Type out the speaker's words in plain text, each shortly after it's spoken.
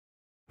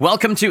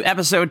Welcome to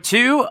episode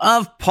 2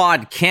 of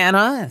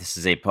Podcana. This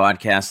is a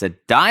podcast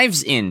that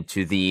dives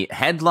into the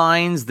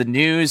headlines, the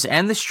news,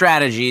 and the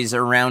strategies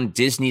around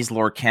Disney's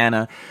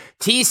Lorcana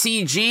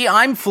TCG.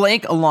 I'm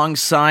Flake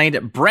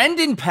alongside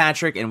Brendan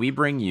Patrick, and we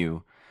bring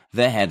you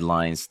the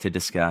headlines to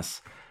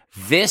discuss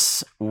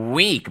this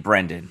week,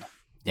 Brendan.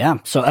 Yeah,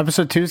 so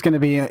episode 2 is going to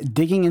be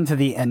digging into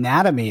the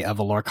anatomy of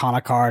a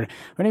Lorcana card.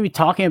 We're going to be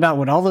talking about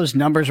what all those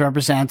numbers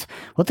represent,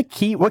 what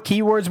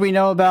keywords we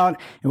know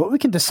about, and what we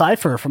can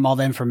decipher from all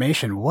the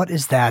information. What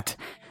is that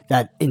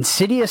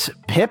insidious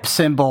pip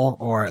symbol,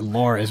 or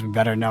lore as we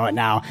better know it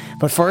now.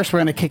 But first, we're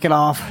going to kick it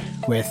off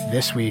with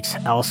this week's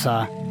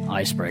Elsa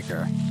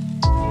Icebreaker.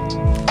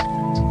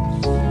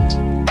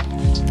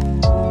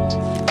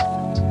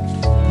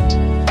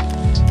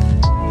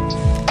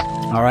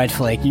 All right,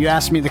 Flake, you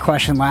asked me the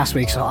question last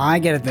week, so I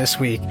get it this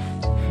week.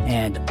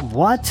 And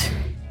what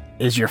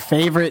is your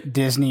favorite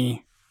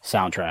Disney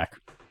soundtrack?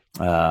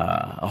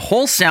 A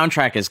whole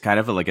soundtrack is kind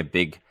of like a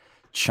big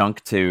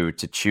chunk to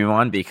chew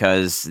on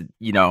because,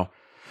 you know,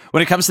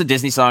 when it comes to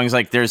Disney songs,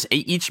 like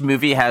each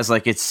movie has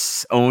like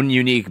its own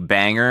unique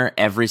banger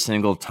every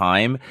single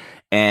time.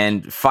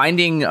 And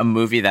finding a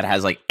movie that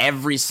has like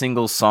every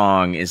single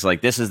song is like,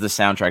 this is the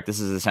soundtrack.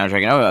 This is the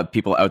soundtrack. I know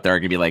people out there are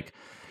going to be like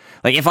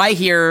if I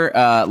hear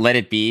Let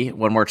It Be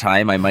one more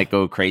time, I might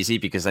go crazy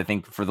because I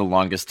think for the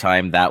longest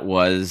time that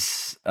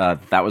was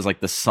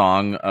like the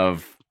song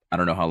of, I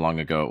don't know how long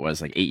ago it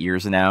was, like 8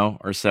 years now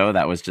or so.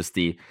 That was just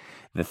the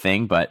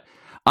thing. But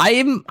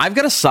I've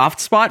got a soft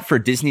spot for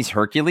Disney's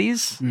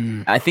Hercules.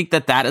 I think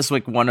that is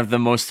like one of the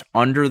most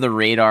under the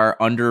radar,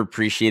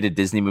 underappreciated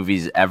Disney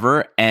movies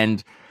ever.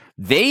 And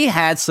they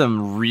had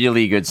some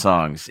really good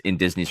songs in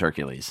Disney's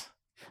Hercules.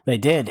 They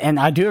did, and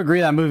I do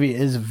agree that movie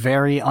is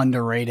very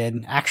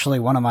underrated. Actually,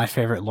 one of my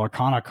favorite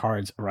Lorcana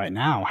cards right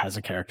now has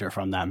a character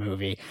from that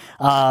movie.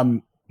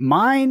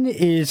 Mine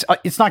is,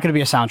 it's not going to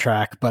be a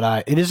soundtrack,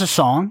 but it is a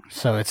song,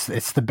 so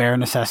it's the bare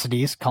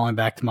necessities, calling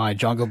back to my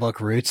Jungle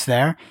Book roots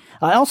there.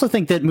 I also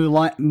think that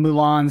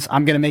Mulan's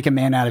I'm Gonna Make a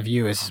Man Out of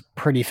You is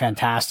pretty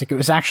fantastic. It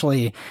was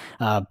actually,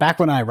 back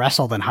when I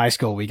wrestled in high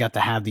school, we got to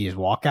have these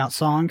walkout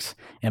songs,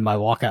 and my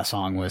walkout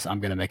song was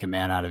I'm Gonna Make a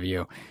Man Out of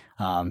You.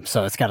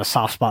 So it's got a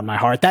soft spot in my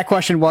heart. That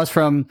question was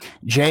from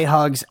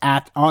JHugs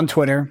on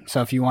Twitter.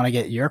 So if you want to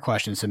get your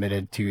question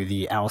submitted to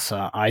the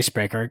Elsa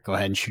Icebreaker, go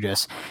ahead and shoot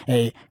us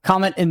a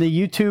comment in the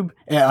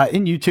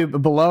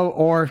YouTube below,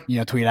 or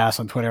tweet at us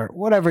on Twitter,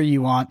 whatever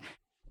you want.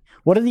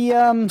 What are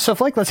the so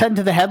Flake, let's head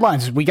into the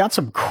headlines. We got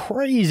some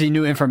crazy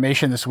new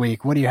information this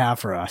week. What do you have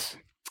for us?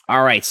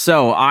 All right,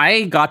 so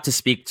I got to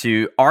speak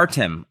to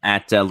Artem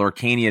at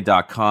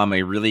Lorcania.com,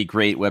 a really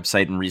great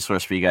website and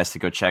resource for you guys to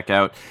go check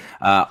out.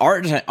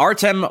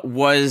 Artem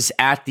was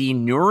at the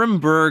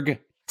Nuremberg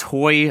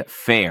Toy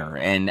Fair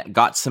and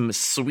got some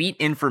sweet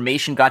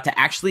information, got to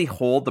actually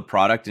hold the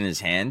product in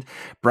his hand,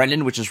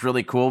 Brendan, which is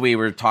really cool. We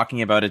were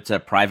talking about it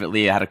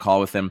privately. I had a call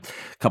with him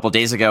a couple of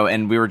days ago,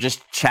 and we were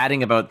just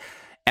chatting about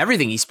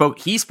everything. He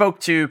spoke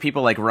to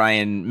people like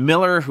Ryan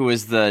Miller, who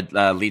is the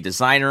lead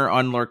designer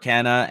on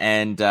Lorcana,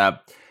 and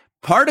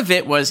part of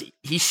it was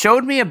he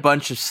showed me a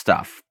bunch of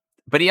stuff,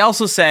 but he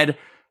also said,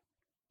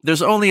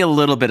 there's only a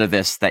little bit of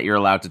this that you're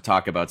allowed to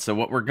talk about. So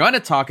what we're going to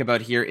talk about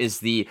here is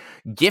the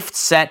gift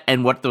set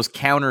and what those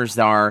counters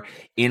are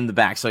in the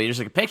back. So there's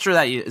like a picture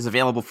that is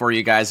available for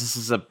you guys. This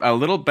is a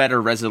little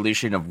better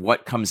resolution of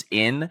what comes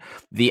in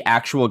the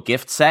actual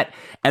gift set.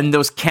 And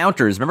those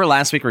counters, remember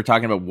last week we were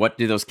talking about what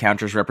do those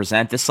counters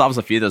represent? This solves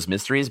a few of those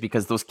mysteries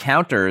because those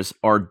counters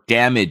are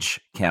damage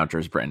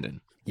counters,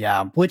 Brendan.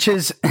 Yeah, which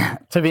is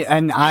to be,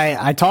 and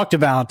I talked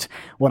about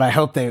what I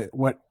hope they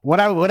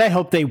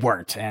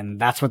weren't, and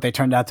that's what they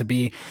turned out to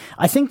be.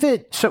 I think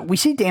that, so we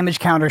see damage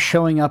counters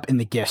showing up in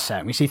the gift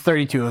set. We see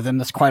 32 of them.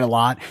 That's quite a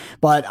lot,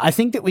 but I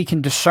think that we can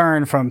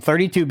discern from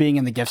 32 being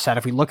in the gift set,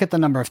 if we look at the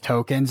number of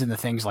tokens and the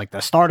things like the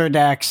starter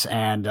decks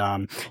and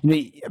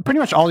pretty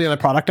much all the other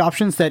product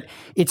options, that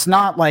it's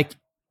not like,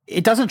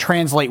 it doesn't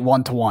translate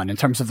 1-to-1 in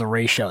terms of the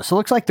ratio. So it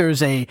looks like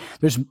there's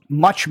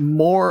much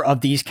more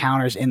of these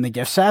counters in the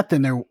gift set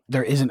than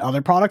there is in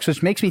other products,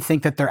 which makes me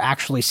think that they're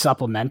actually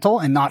supplemental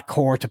and not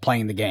core to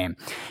playing the game.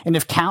 And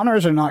if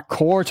counters are not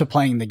core to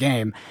playing the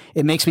game,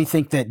 it makes me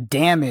think that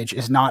damage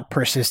is not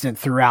persistent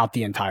throughout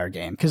the entire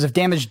game. Because if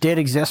damage did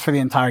exist for the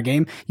entire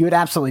game, you would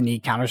absolutely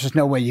need counters. There's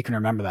no way you can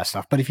remember that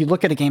stuff. But if you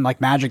look at a game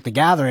like Magic the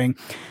Gathering,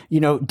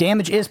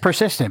 damage is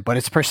persistent, but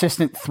it's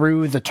persistent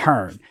through the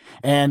turn.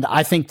 And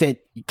I think that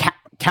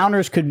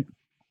counters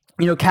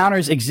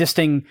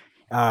existing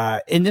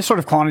in this sort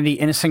of quantity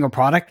in a single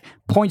product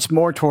points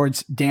more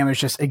towards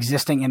damage just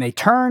existing in a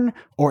turn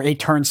or a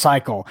turn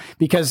cycle,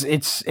 because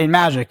it's in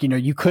Magic,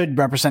 you could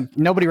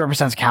nobody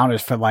represents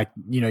counters for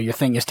your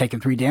thing is taking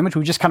 3 damage.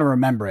 We just kind of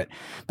remember it,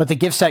 but the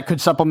gift set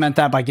could supplement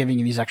that by giving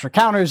you these extra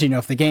counters.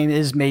 If the game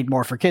is made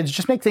more for kids,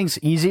 just make things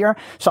easier.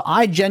 So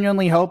I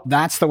genuinely hope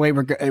that's the way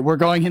we're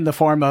going in the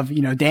form of,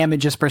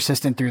 damage is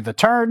persistent through the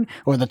turn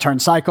or the turn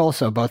cycle.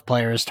 So both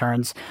players'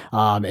 turns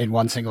in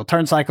one single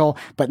turn cycle,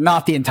 but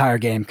not the entire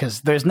game, because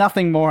there's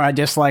nothing more I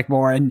dislike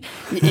more. And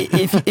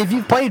if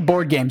you've played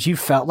board games, you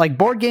felt like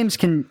board games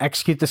can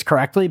execute this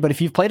correctly. But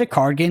if you've played a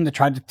card game that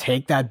tried to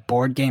take that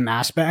board game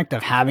aspect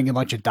of having a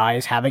bunch of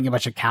dice, having a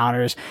bunch of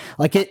counters,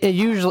 like it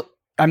usually,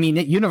 I mean,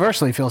 it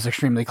universally feels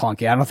extremely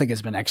clunky. I don't think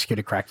it's been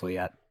executed correctly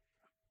yet.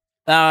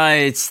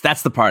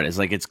 That's the part, is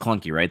like it's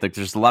clunky, right? Like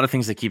there's a lot of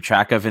things to keep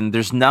track of, and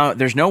there's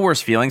no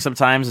worse feeling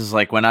sometimes is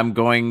like when I'm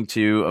going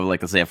to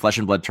like, let's say, a Flesh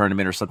and Blood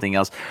tournament or something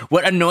else.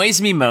 What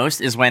annoys me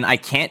most is when I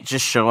can't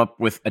just show up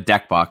with a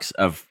deck box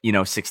of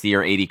 60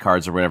 or 80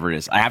 cards or whatever it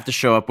is. I have to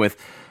show up with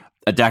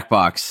a deck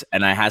box,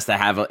 and it has to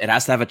have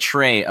a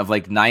tray of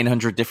like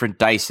 900 different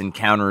dice and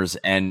counters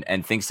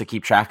and things to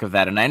keep track of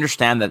that. And I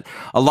understand that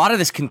a lot of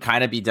this can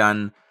kind of be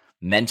done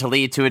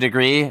mentally to a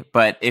degree,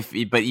 but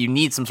you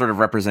need some sort of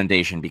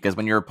representation, because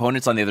when your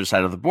opponent's on the other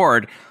side of the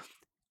board,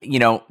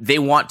 they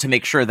want to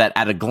make sure that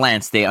at a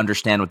glance they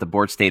understand what the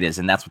board state is,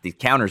 and that's what these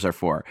counters are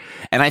for.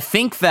 And I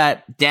think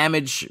that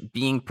damage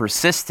being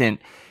persistent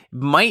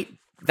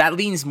that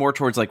leans more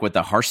towards like what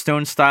the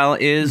Hearthstone style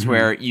is,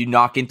 where you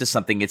knock into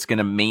something, it's going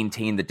to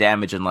maintain the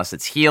damage unless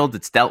it's healed,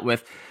 it's dealt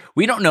with.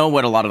 We don't know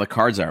what a lot of the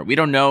cards are. We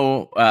don't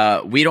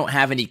know. We don't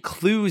have any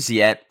clues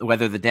yet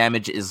whether the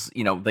damage is,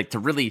 like to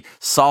really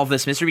solve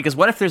this mystery. Because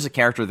what if there's a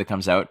character that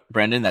comes out,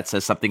 Brendan, that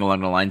says something along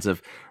the lines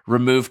of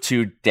remove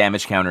 2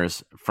 damage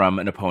counters from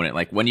an opponent?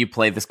 Like when you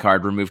play this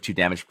card, remove 2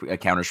 damage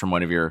counters from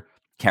one of your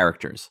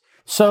characters.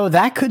 So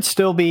that could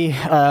still be,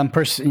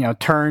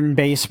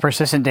 turn-based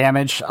persistent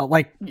damage.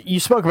 Like you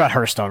spoke about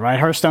Hearthstone, right?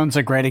 Hearthstone's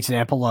a great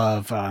example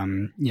of,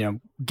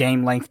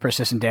 game length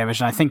persistent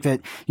damage. And I think that,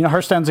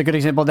 Hearthstone's a good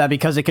example of that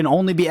because it can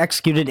only be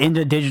executed in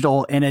a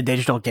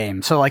digital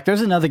game. So like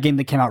there's another game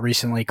that came out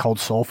recently called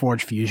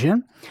Soulforge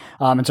Fusion.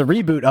 It's a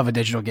reboot of a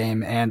digital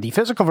game, and the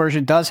physical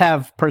version does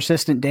have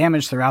persistent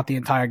damage throughout the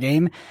entire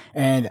game.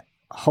 And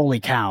holy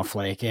cow,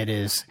 Flake, it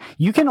is.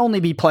 You can only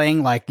be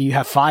playing, like, you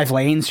have 5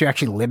 lanes. So you're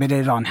actually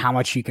limited on how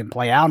much you can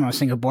play out on a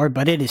single board,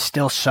 but it is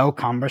still so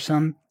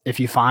cumbersome if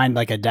you find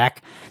like a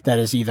deck that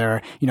is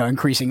either,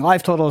 increasing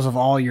life totals of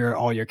all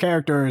your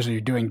characters, or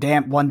you're doing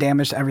 1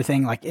 damage to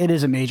everything. Like, it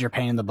is a major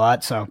pain in the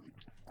butt. So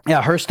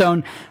yeah,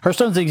 Hearthstone's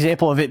an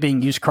example of it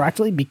being used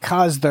correctly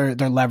because they're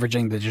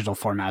leveraging the digital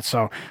format.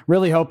 So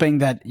really hoping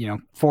that,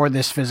 for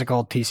this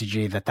physical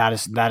TCG that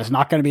is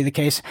not going to be the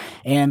case.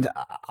 And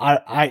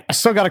I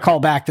still got to call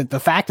back that the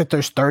fact that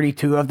there's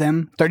 32 of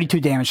them,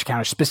 32 damage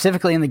counters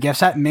specifically in the gift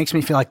set, makes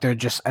me feel like they're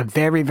just a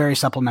very, very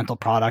supplemental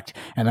product,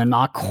 and they're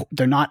not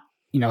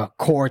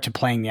core to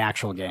playing the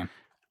actual game.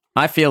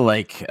 I feel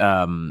like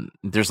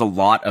there's a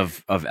lot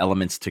of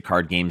elements to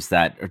card games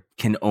that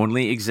can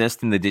only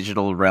exist in the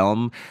digital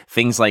realm.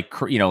 Things like,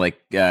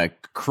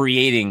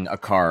 creating a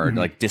card,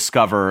 like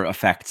discover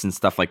effects and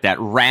stuff like that.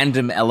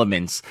 Random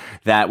elements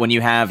that when you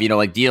have,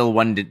 deal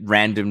 1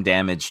 random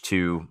damage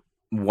to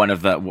one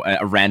of a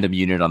random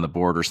unit on the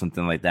board or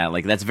something like that.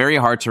 Like that's very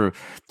hard to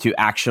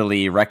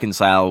actually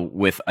reconcile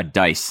with a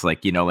dice. Like,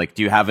 do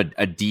you have a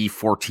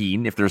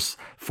D14 if there's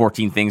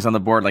 14 things on the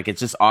board? Like it's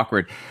just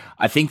awkward.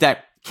 I think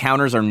that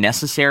counters are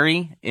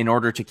necessary in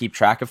order to keep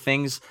track of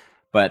things,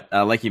 but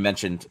like you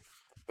mentioned,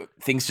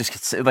 things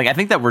just like, I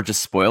think that we're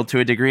just spoiled to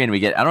a degree, and we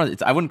get,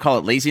 I wouldn't call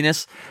it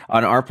laziness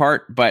on our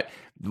part, but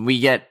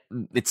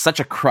it's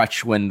such a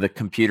crutch when the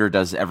computer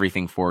does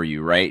everything for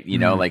you, right?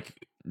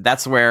 Like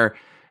that's where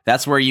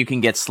you can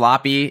get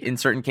sloppy in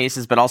certain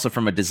cases, but also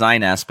from a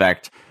design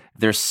aspect,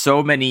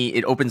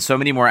 it opens so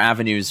many more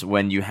avenues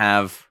when you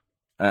have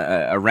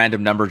a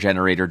random number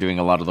generator doing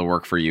a lot of the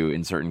work for you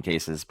in certain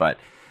cases. But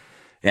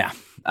yeah.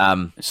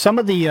 Some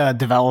of the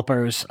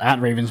developers at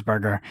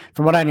Ravensburger,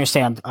 from what I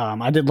understand,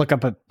 I did look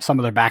up at some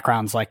of their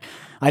backgrounds. Like,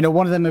 I know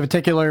one of them in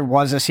particular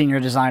was a senior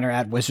designer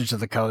at Wizards of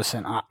the Coast,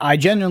 and I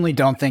genuinely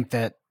don't think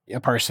that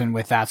a person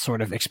with that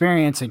sort of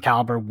experience and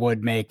caliber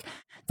would make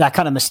that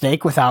kind of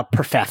mistake without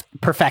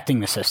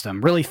perfecting the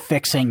system, really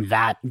fixing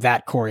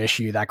that core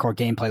issue, that core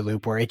gameplay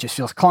loop where it just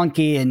feels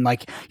clunky, and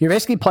like you're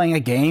basically playing a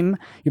game.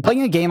 You're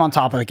playing a game on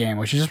top of the game,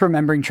 which is just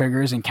remembering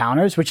triggers and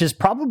counters, which is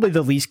probably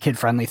the least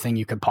kid-friendly thing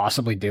you could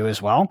possibly do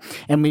as well.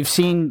 And we've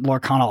seen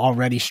Lorcana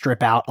already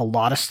strip out a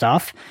lot of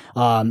stuff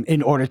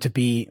in order to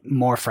be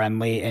more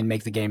friendly and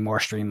make the game more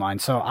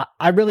streamlined. So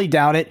I really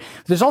doubt it.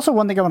 There's also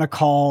one thing I want to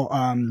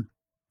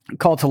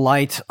call to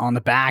light on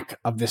the back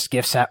of this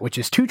gift set, which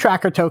is 2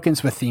 tracker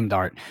tokens with themed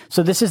art.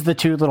 So this is the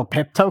 2 little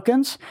pip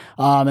tokens.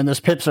 And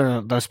those pips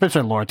are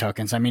lore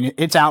tokens. I mean,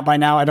 it's out by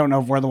now. I don't know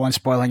if we're the ones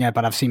spoiling it,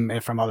 but I've seen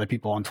it from other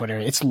people on Twitter.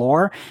 It's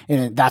lore,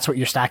 and that's what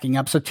you're stacking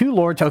up. So 2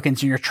 lore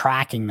tokens, and you're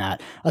tracking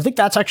that. I think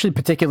that's actually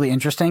particularly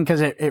interesting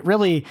because it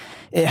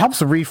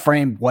helps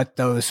reframe what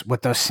those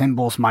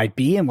symbols might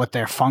be and what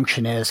their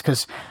function is.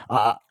 Because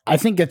I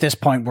think at this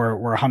point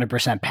we're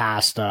 100%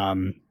 past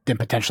them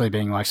potentially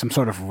being like some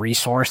sort of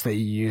resource that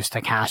you use to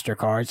cast your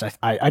cards.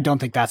 I don't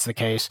think that's the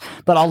case,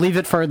 but I'll leave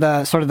it for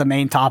the sort of the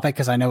main topic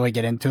because I know we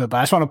get into it, but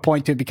I just want to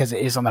point to it because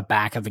it is on the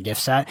back of the gift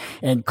set,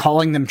 and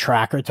calling them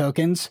tracker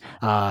tokens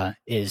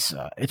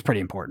it's pretty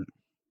important.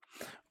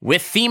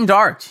 With themed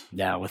art.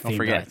 Yeah, with Don't themed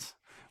forget. art.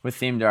 With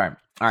themed art.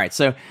 All right,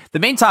 so the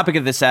main topic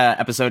of this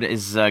episode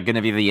is going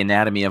to be the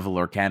anatomy of a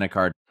Lorcana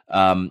card.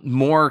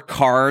 More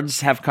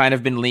cards have kind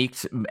of been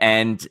leaked,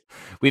 and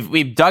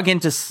we've dug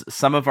into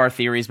some of our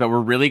theories, but we're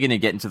really going to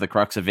get into the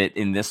crux of it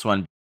in this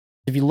one.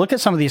 If you look at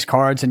some of these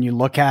cards and you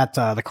look at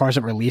the cards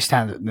that were released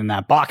in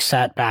that box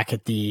set back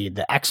at the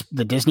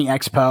Disney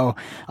Expo,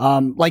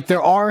 like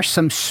there are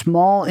some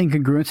small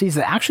incongruencies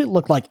that actually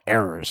look like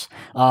errors.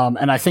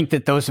 And I think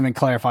that those have been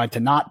clarified to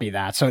not be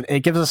that. So it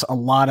gives us a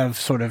lot of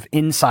sort of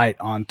insight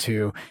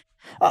onto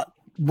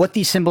what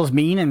these symbols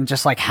mean and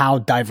just like how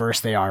diverse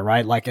they are,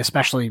 right? Like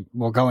especially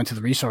we'll go into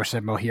the resource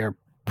symbol here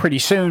pretty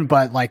soon,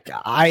 but like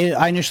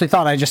I initially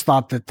thought, I just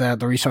thought that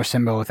the resource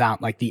symbol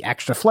without like the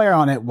extra flair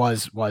on it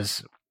was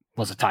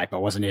a typo,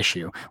 was an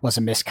issue, was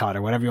a miscut,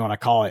 or whatever you want to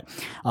call it.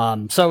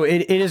 So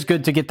it is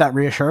good to get that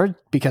reassured,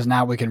 because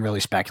now we can really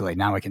speculate.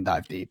 Now we can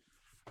dive deep.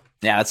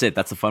 Yeah, that's it.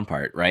 That's the fun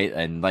part, right?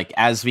 And like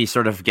as we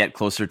sort of get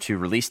closer to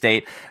release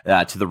date,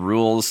 to the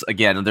rules,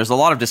 again, there's a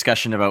lot of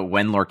discussion about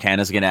when Lorcana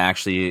is going to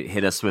actually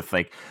hit us with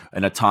like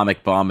an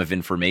atomic bomb of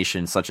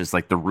information, such as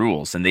like the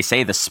rules. And they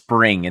say the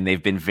spring, and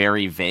they've been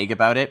very vague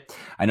about it.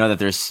 I know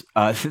that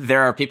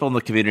there are people in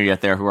the community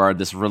out there who are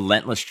this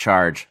relentless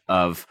charge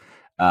of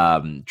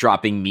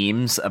dropping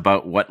memes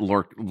about what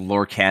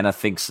Lorcana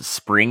thinks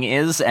spring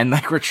is, and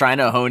like we're trying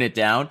to hone it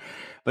down,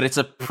 but it's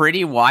a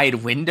pretty wide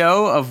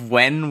window of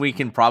when we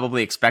can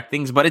probably expect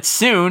things, but it's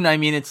soon. I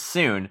mean, it's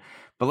soon.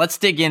 But let's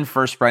dig in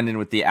first, Brendan,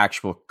 with the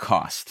actual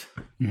cost.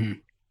 Mm-hmm.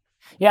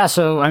 Yeah,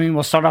 so I mean,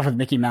 we'll start off with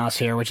Mickey Mouse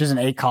here, which is an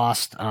 8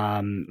 cost.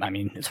 I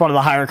mean, it's one of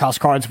the higher cost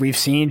cards we've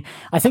seen.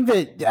 I think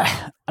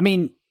that,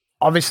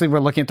 obviously we're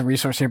looking at the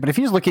resource here, but if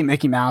he's looking at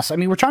Mickey Mouse, I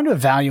mean, we're trying to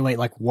evaluate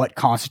like what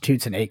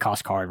constitutes an 8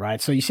 cost card,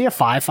 right? So you see a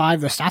 5/5,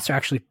 the stats are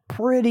actually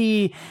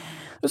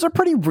those are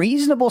pretty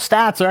reasonable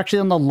stats. They're actually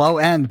on the low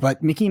end,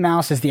 but Mickey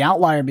Mouse is the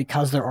outlier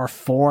because there are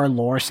 4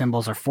 lore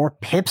symbols or 4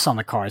 pips on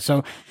the card.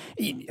 So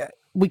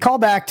we call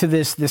back to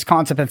this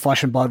concept in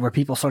Flesh and Blood where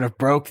people sort of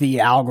broke the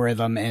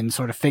algorithm and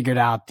sort of figured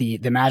out the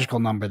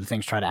magical number that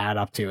things try to add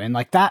up to. And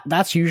like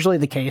that's usually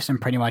the case in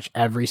pretty much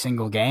every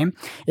single game,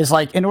 is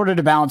like in order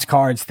to balance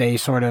cards,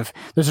 there's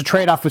a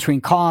trade-off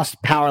between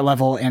cost, power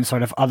level, and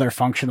sort of other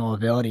functional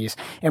abilities.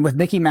 And with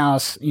Mickey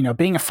Mouse,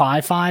 being a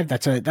 5/5,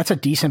 that's a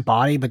decent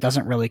body, but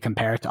doesn't really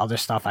compare to other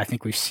stuff I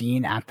think we've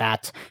seen at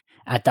that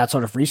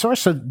sort of resource.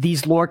 So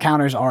these lore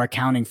counters are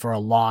accounting for a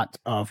lot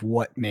of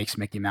what makes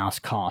Mickey Mouse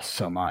cost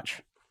so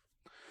much.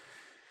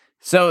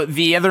 So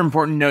the other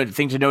important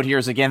thing to note here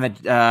is, again,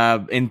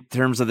 that in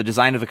terms of the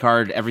design of the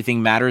card,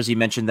 everything matters. You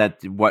mentioned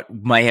that what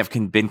might have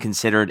been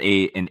considered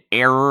an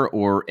error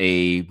or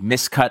a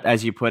miscut,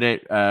 as you put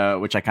it,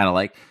 which I kind of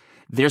like.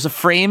 There's a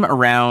frame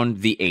around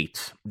the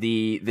 8,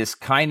 this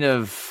kind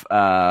of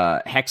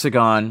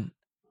hexagon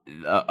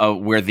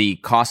where the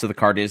cost of the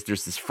card is.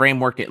 There's this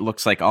framework. It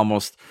looks like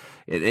almost...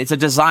 It's a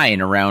design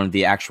around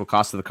the actual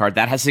cost of the card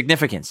that has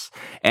significance.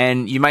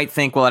 And you might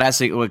think, well, it has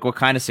like what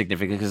kind of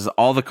significance? Because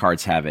all the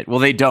cards have it. Well,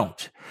 they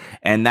don't.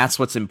 And that's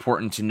what's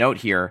important to note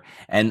here.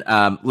 And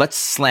let's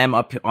slam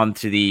up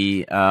onto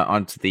the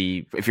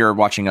if you're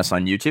watching us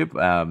on YouTube,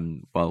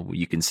 well,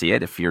 you can see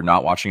it. If you're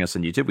not watching us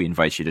on YouTube, we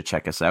invite you to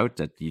check us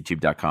out at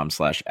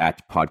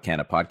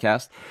youtube.com/@Podcana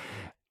podcast.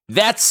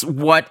 That's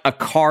what a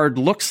card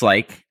looks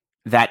like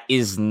that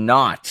is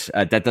not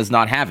that does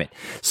not have it.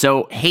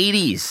 So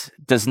Hades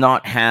does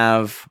not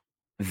have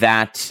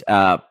that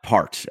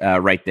part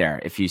right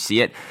there. If you see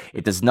it,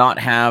 it does not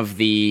have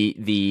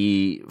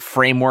the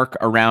framework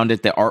around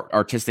it, the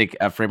artistic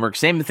framework.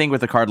 Same thing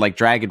with a card like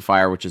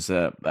Dragonfire, which is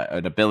an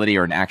ability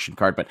or an action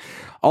card. But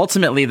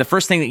ultimately, the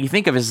first thing that you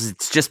think of is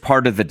it's just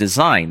part of the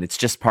design. It's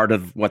just part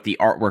of what the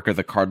artwork of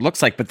the card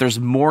looks like. But there's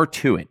more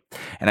to it,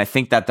 and I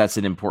think that that's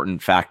an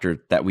important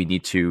factor that we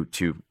need to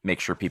make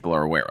sure people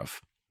are aware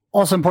of.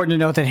 Also important to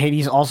note that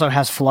Hades also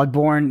has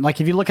Floodborn. Like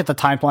if you look at the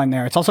typeline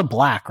there, it's also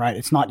black, right?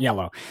 It's not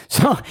yellow.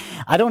 So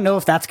I don't know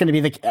if that's going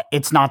to be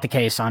it's not the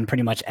case on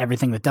pretty much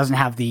everything that doesn't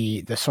have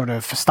the sort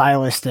of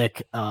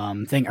stylistic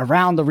thing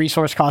around the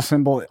resource cost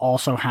symbol. It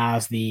also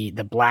has the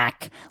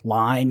black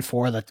line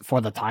for the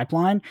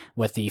typeline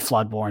with the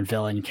Floodborn,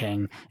 Villain,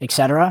 King,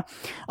 etc.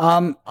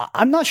 I'm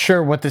not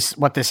sure what this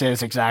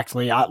is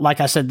exactly. Like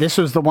I said, this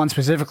was the one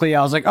specifically.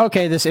 I was like,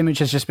 okay, this image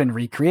has just been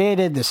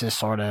recreated. This is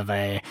sort of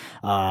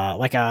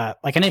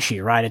like an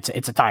issue, right?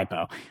 It's a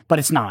typo, but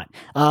it's not.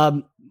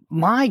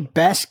 My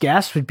best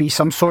guess would be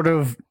some sort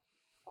of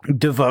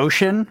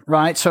devotion,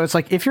 right? So it's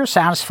like if you're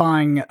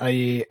satisfying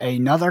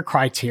another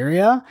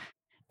criteria,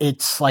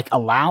 it's like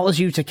allows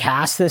you to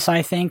cast this,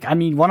 I think. I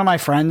mean, one of my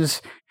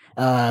friends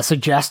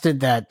suggested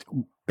that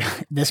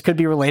this could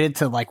be related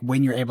to like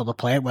when you're able to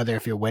play it, whether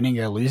if you're winning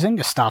or losing,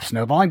 to stop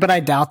snowballing. But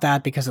I doubt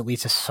that, because it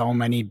leads to so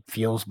many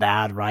feels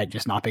bad, right?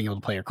 Just not being able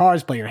to play your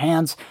cards, play your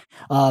hands.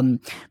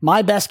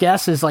 My best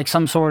guess is like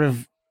some sort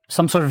of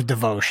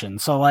devotion.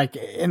 So like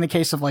in the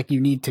case of like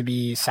you need to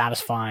be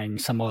satisfying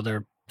some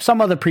other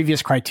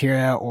previous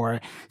criteria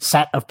or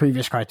set of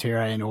previous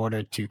criteria in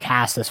order to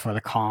cast this for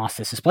the cost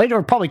this is played,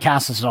 or probably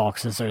cast this at all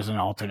because there's an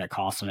alternate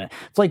cost in it.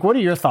 It's like, what are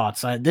your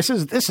thoughts? This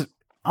is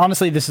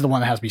honestly, this is the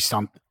one that has me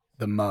stumped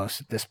the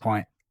most at this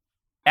point.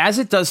 As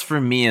it does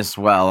for me as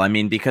well. I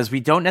mean, because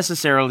we don't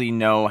necessarily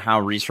know how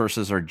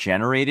resources are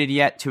generated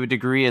yet to a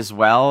degree as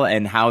well,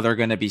 and how they're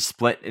going to be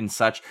split and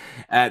such.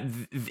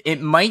 It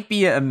might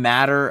be a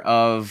matter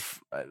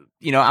of,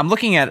 I'm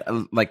looking at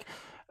like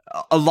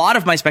a lot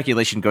of my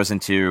speculation goes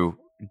into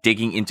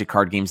digging into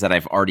card games that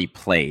I've already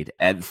played,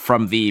 and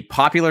from the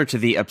popular to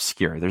the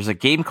obscure. There's a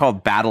game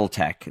called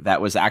BattleTech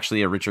that was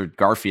actually a Richard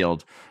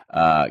Garfield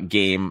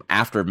game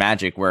after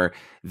Magic, where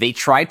they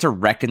tried to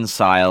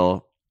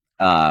reconcile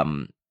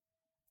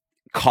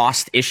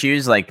cost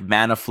issues like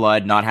mana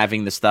flood, not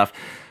having the stuff.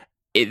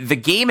 The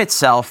game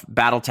itself,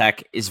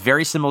 BattleTech, is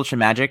very similar to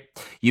Magic.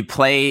 You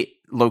play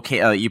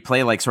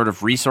like sort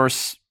of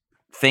resource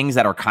things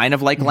that are kind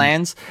of like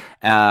lands.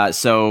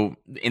 So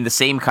in the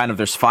same kind of,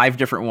 there's 5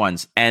 different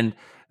ones, and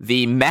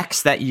the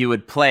mechs that you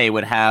would play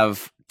would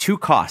have 2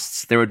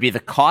 costs. There would be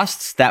the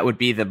costs that would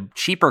be the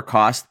cheaper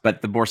cost,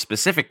 but the more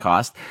specific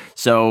cost.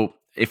 So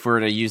if we're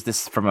to use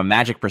this from a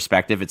Magic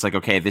perspective, it's like,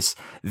 okay,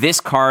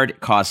 this card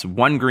costs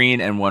 1 green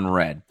and 1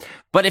 red.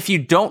 But if you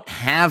don't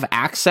have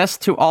access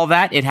to all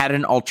that, it had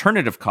an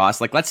alternative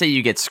cost. Like, let's say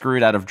you get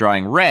screwed out of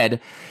drawing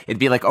red, it'd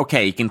be like,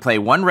 okay, you can play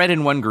 1 red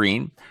and 1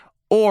 green,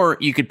 or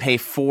you could pay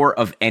 4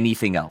 of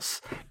anything else,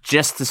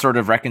 just to sort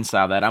of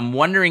reconcile that. I'm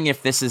wondering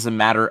if this is a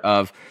matter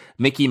of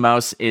Mickey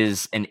Mouse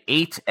is an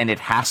 8 and it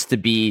has to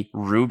be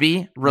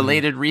Ruby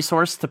related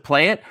resource to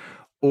play it,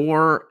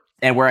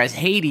 and whereas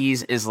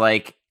Hades is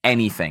like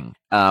anything.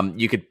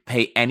 You could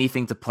pay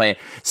anything to play it.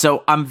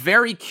 So I'm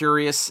very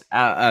curious.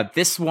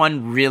 This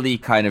one really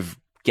kind of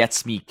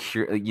gets me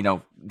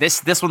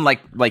this one,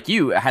 like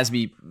you, has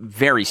me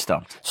very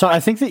stumped. So I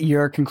think that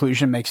your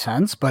conclusion makes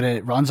sense, but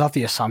it runs off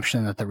the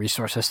assumption that the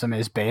resource system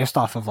is based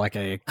off of like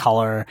a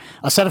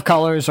set of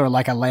colors, or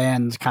like a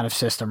land kind of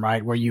system,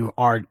 right? Where you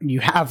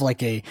have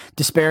like a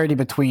disparity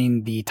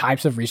between the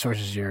types of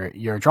resources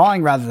you're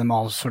drawing, rather than them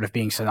all sort of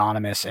being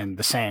synonymous and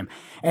the same.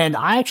 And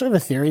I actually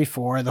have a theory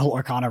for the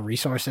Lorcana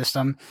resource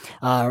system.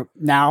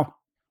 Now,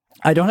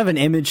 I don't have an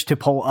image to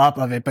pull up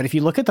of it, but if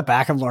you look at the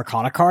back of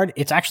Lorcana card,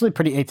 it's actually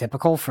pretty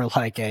atypical for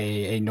like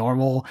a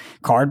normal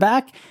card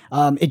back.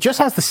 It just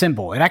has the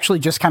symbol. It actually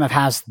just kind of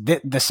has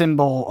the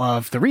symbol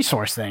of the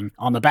resource thing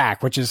on the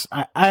back, which is,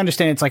 I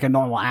understand it's like a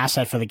normal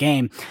asset for the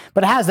game,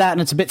 but it has that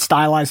and it's a bit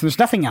stylized and there's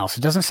nothing else.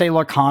 It doesn't say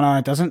Lorcana.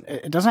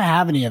 It doesn't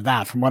have any of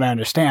that from what I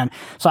understand.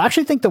 So I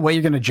actually think the way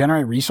you're going to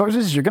generate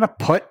resources is you're going to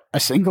put a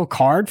single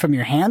card from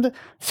your hand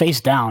face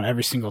down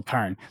every single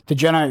turn to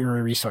generate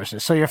your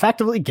resources. So you're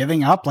effectively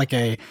giving up like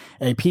a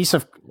piece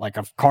of like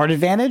a card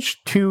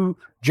advantage to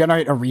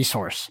generate a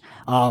resource.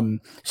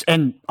 And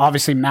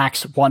obviously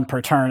max 1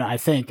 per turn, I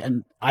think.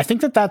 And I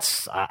think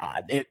that's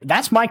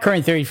my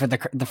current theory for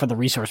the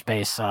resource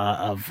base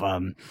of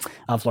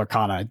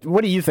Lorcana.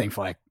 What do you think,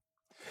 Flake?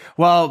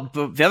 Well,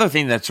 the other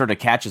thing that sort of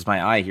catches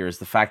my eye here is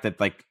the fact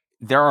that like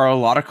there are a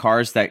lot of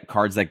cards that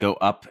go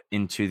up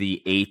into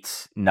the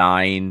 8,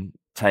 9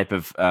 type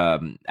of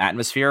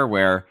atmosphere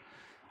where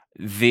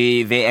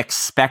they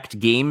expect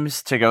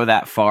games to go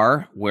that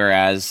far.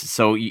 Whereas,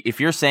 so if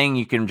you're saying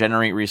you can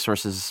generate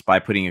resources by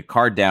putting a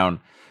card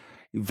down,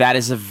 that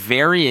is a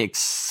very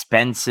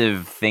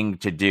expensive thing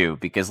to do,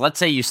 because let's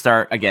say you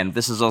start, again,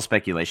 this is all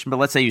speculation, but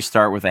let's say you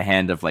start with a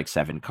hand of like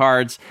 7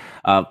 cards.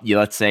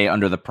 Let's say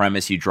under the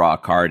premise you draw a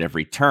card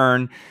every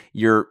turn.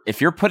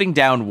 If you're putting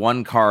down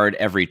 1 card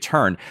every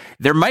turn,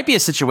 there might be a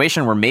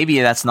situation where maybe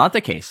that's not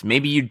the case.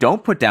 Maybe you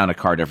don't put down a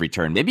card every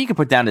turn. Maybe you can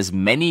put down as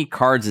many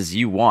cards as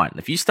you want.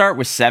 If you start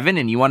with 7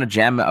 and you want to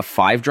jam a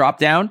 5 drop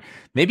down,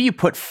 maybe you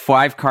put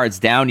 5 cards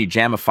down, you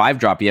jam a 5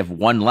 drop, you have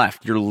 1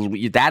 left.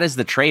 That is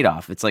the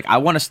trade-off. It's like, I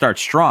want to start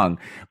strong,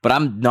 but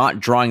I'm not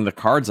drawing the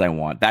cards I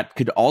want. That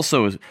could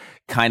also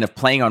kind of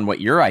playing on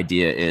what your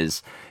idea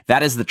is.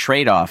 That is the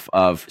trade-off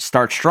of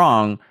start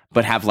strong,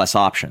 but have less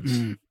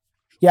options.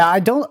 Yeah,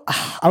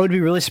 I would be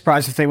really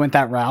surprised if they went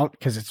that route,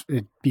 because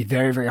it'd be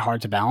very, very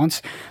hard to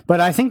balance. But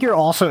I think you're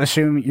also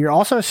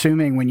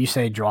assuming when you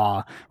say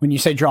draw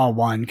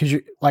 1, because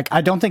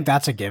I don't think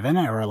that's a given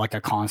or like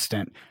a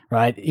constant,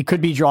 right? It could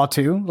be draw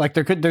 2. Like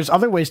there's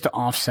other ways to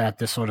offset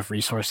this sort of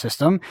resource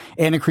system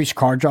and increase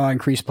card draw,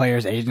 increase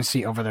players'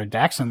 agency over their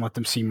decks, and let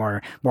them see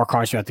more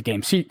cards throughout the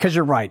game. See, because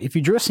you're right. If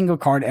you drew a single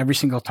card every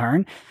single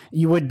turn,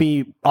 you would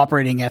be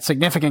operating at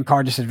significant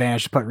card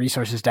disadvantage to put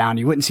resources down.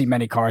 You wouldn't see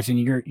many cards, and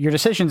your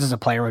decisions as a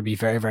player would be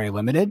very, very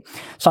limited.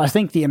 So I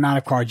think the amount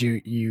of cards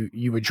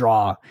you would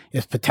draw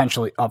is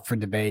potentially up for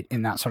debate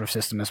in that sort of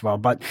system as well.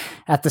 But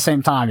at the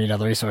same time, the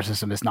resource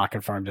system is not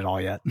confirmed at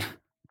all yet.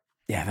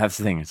 Yeah, that's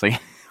the thing. It's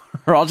like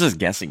we're all just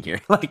guessing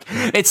here. Like,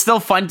 it's still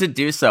fun to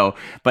do so,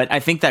 but I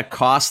think that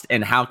cost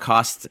and how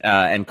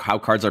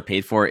cards are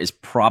paid for is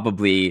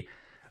probably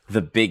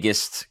the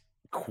biggest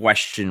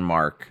question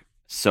mark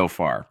so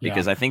far,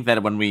 because I think that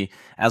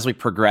as we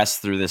progress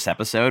through this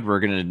episode,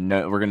 we're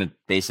gonna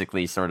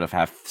basically sort of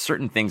have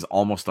certain things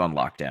almost on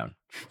lockdown.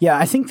 Yeah,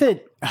 I think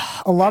that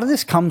a lot of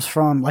this comes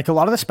from, like, a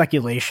lot of the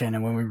speculation,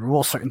 and when we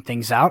rule certain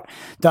things out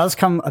does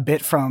come a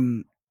bit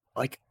from,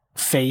 like,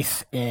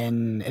 faith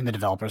in the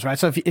developers, right?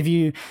 So if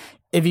you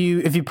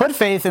put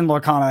faith in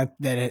Lorcana,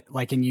 that it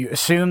like, and you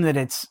assume that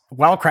it's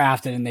well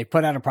crafted and they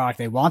put out a product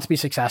they want to be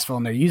successful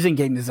and they're using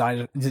game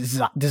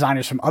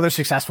designers from other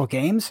successful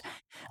games,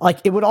 like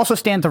it would also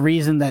stand to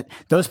reason that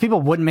those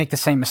people wouldn't make the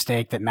same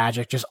mistake that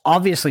Magic just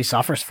obviously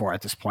suffers for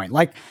at this point.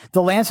 Like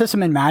the land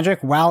system in Magic,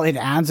 while it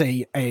adds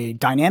a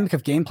dynamic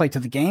of gameplay to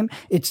the game,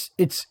 it's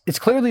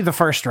clearly the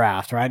first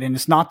draft, right? And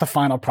it's not the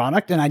final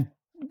product. And I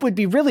would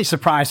be really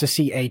surprised to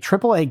see a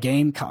AAA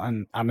game,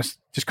 I'm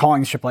just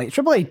calling it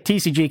AAA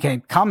TCG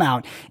game come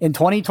out in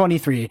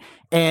 2023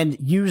 and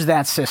use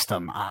that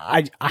system.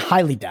 I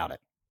highly doubt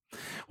it.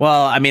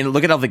 Well, I mean,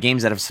 look at all the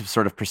games that have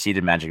sort of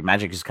preceded Magic.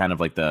 Magic is kind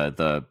of like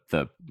the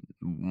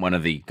one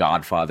of the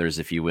godfathers,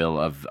 if you will,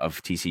 of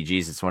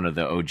TCGs. It's one of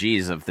the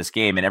OGs of this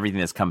game, and everything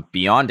that's come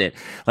beyond it.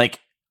 Like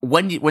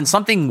when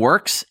something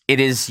works, it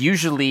is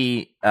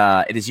usually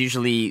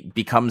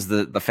becomes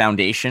the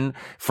foundation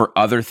for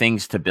other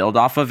things to build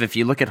off of. If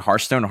you look at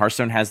Hearthstone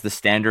has the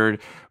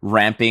standard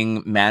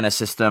ramping mana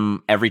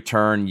system. Every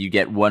turn you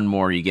get one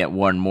more,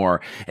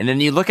 and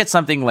then you look at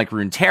something like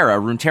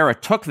Runeterra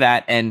took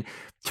that and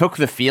took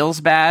the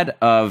feels bad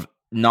of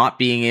not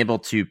being able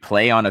to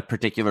play on a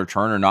particular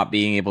turn or not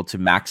being able to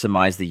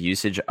maximize the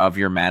usage of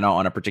your mana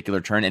on a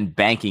particular turn and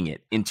banking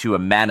it into a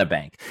mana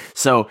bank.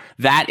 So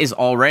that is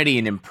already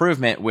an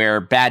improvement where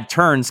bad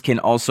turns can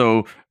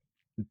also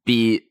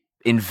be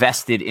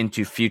invested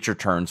into future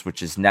turns,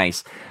 which is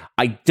nice.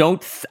 I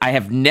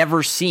have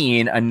never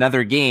seen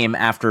another game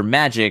after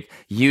Magic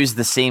use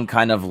the same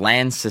kind of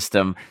land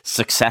system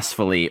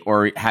successfully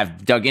or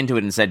have dug into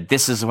it and said,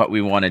 this is what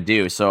we want to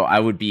do. So I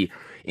would be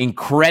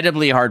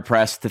incredibly hard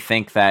pressed to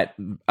think that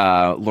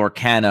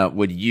Lorcana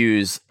would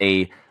use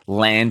a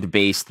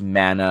land-based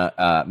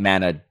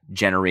mana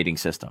generating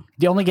system.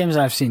 The only games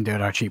I've seen do it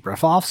are cheap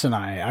riff-offs, and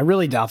I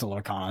really doubt that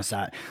Lorcana is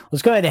that.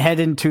 Let's go ahead and head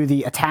into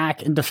the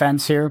attack and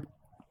defense here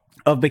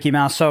of Mickey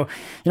Mouse. So,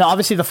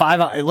 obviously the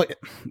 5,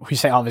 we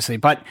say obviously,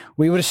 but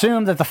we would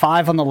assume that the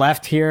 5 on the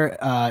left here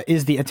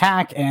is the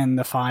attack and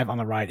the 5 on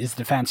the right is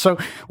the defense. So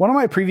one of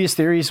my previous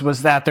theories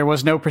was that there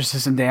was no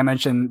persistent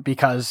damage, and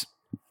because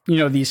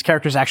these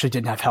characters actually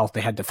didn't have health,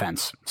 they had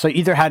defense. So you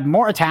either had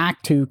more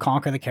attack to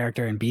conquer the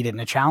character and beat it in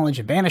a challenge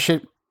and banish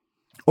it,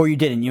 or you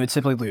didn't. You would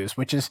simply lose,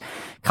 which is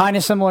kind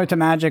of similar to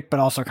Magic, but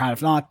also kind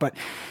of not. But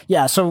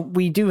yeah, so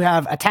we do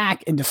have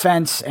attack and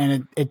defense,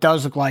 and it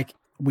does look like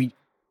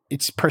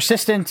it's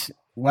persistent,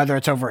 whether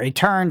it's over a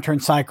turn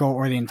cycle,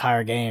 or the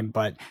entire game.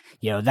 But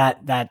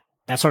that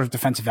sort of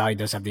defensive value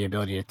does have the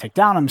ability to tick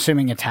down. I'm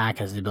assuming attack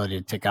has the ability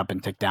to tick up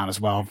and tick down as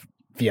well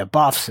via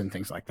buffs and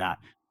things like that.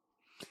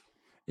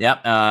 Yeah,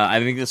 I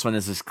think this one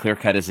is as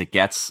clear-cut as it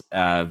gets.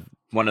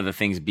 One of the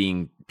things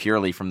being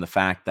purely from the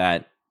fact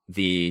that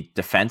the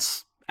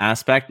defense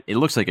aspect, it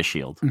looks like a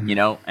shield,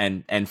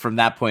 and from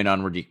that point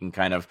onward, you can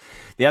kind of.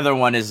 The other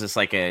one is just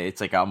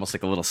it's almost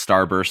like a little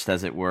starburst,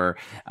 as it were.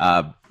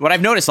 What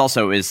I've noticed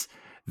also is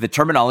the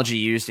terminology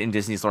used in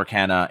Disney's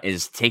Lorcana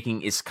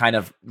is kind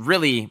of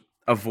really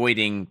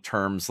avoiding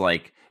terms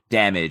like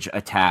damage,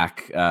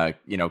 attack,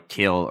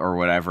 kill or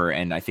whatever.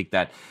 And I think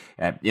that,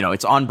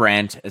 it's on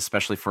brand,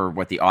 especially for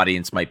what the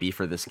audience might be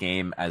for this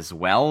game as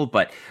well.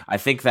 But I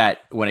think that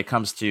when it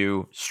comes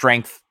to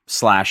strength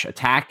 /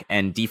 attack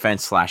and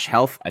defense /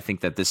 health, I think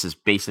that this is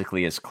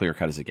basically as clear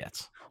cut as it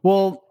gets.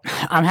 Well,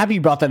 I'm happy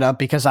you brought that up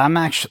because I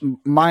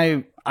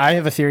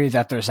have a theory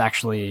that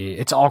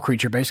it's all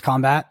creature-based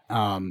combat,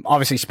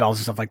 obviously spells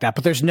and stuff like that,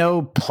 but there's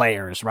no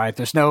players, right?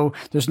 There's no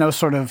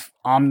sort of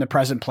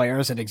omnipresent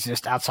players that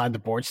exist outside the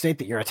board state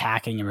that you're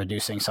attacking and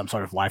reducing some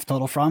sort of life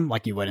total from,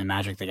 like you would in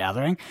Magic the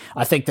Gathering.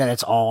 I think that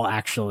it's all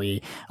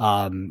actually,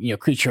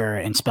 creature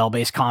and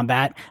spell-based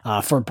combat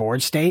for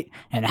board state,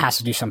 and it has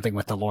to do something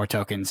with the lore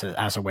tokens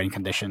as a win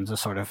condition to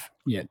sort of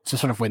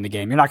win the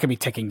game. You're not going to be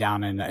ticking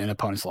down an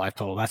opponent's life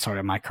total. That's sort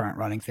of my current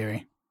running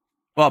theory.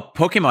 Well,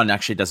 Pokemon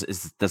actually does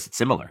it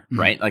similar,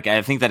 right? Like,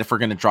 I think that if we're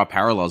going to draw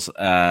parallels,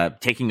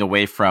 taking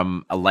away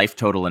from a life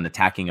total and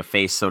attacking a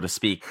face, so to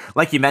speak,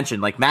 like you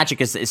mentioned, like Magic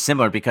is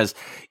similar because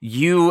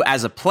you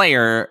as a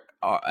player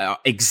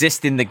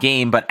exist in the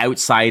game, but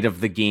outside of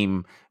the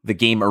game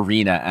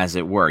arena, as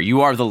it were.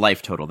 You are the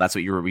life total. That's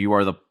what you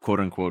are the quote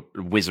unquote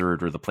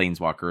wizard or the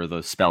planeswalker or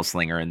the spell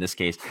slinger in this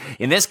case.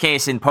 In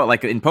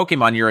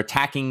Pokemon, you're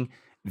attacking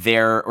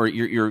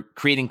you're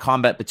creating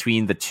combat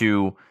between the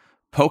two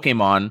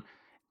Pokemon.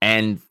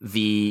 And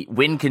the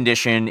win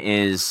condition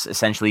is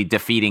essentially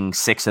defeating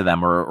 6 of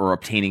them or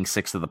obtaining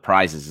 6 of the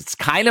prizes. It's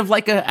kind of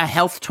like a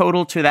health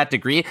total to that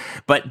degree,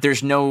 but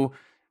defeating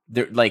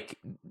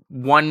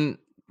one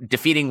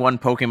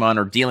Pokemon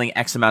or dealing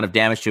X amount of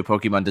damage to a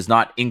Pokemon does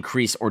not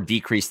increase or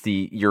decrease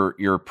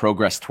your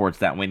progress towards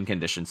that win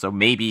condition. So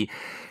maybe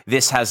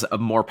this has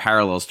more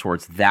parallels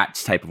towards that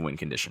type of win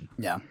condition.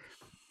 Yeah.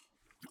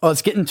 Well,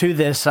 let's get into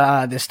this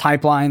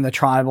type line, the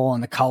tribal,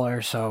 and the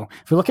color. So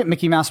if we look at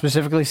Mickey Mouse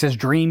specifically, it says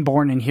Dream,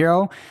 Born, and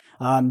Hero.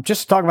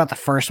 Just to talk about the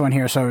first one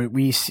here. So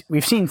we've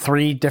seen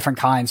 3 different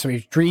kinds. So we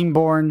have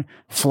Dreamborn,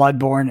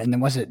 Floodborn, and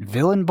then was it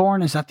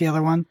Villainborn? Is that the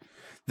other one?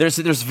 There's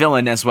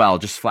villain as well,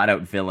 just flat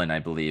out villain, I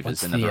believe.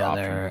 What's is another the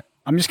option. other?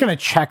 I'm just going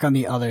to check on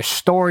the other.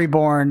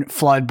 Storyborn,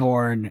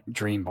 Floodborn,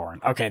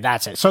 Dreamborn. Okay,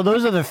 that's it. So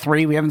those are the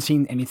three. We haven't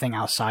seen anything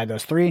outside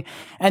those three.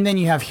 And then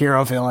you have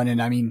hero, villain, and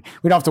I mean,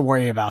 we don't have to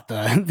worry about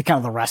the kind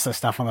of the rest of the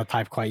stuff on the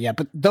type quite yet.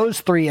 But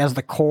those three as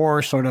the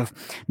core sort of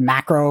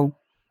macro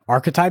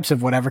archetypes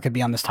of whatever could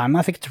be on this timeline,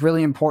 I think it's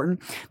really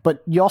important.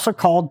 But you also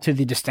called to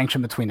the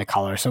distinction between the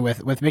colors. So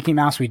with Mickey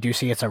Mouse, we do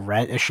see it's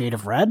a shade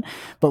of red.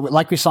 But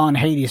like we saw in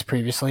Hades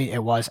previously,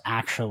 it was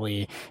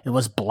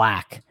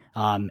black.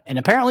 And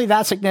apparently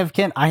that's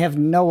significant. I have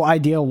no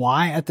idea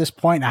why at this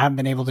point. I haven't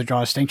been able to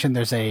draw a distinction.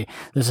 There's a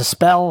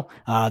spell,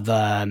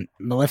 the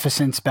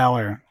Maleficent spell,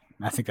 or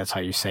I think that's how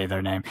you say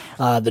their name.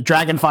 The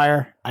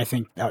Dragonfire, I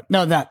think.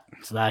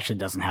 So that actually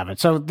doesn't have it.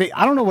 So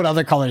I don't know what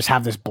other colors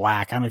have this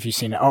black. I don't know if you've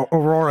seen it. Oh,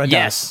 Aurora does.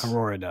 Yes.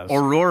 Aurora does.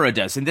 Aurora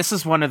does. And this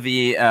is one of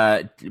the,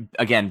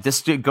 again,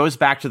 this goes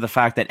back to the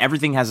fact that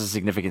everything has a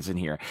significance in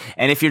here.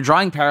 And if you're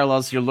drawing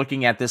parallels, you're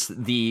looking at this,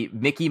 the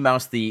Mickey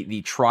Mouse,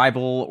 the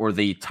tribal or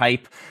the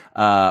type,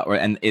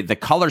 the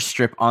color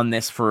strip on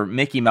this for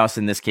Mickey Mouse,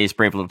 in this case,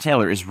 Brave Little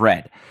Tailor, is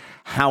red.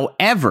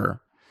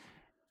 However,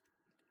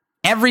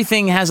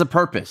 everything has a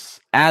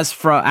purpose, as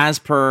per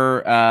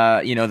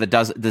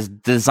the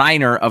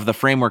designer of the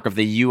framework of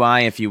the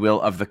UI, if you will,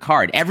 of the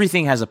card.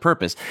 Everything has a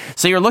purpose.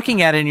 So you're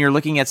looking at it, and you're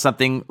looking at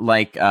something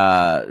like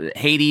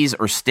Hades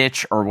or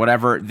Stitch or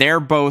whatever. They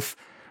both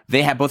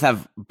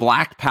have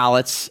black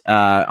palettes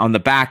on the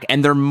back,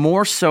 and they're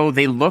more so.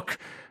 They look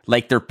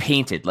like they're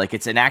painted, like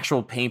it's an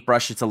actual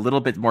paintbrush. It's a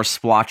little bit more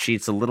splotchy.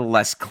 It's a little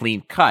less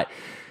clean cut.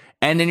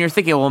 And then you're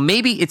thinking, well,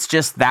 maybe it's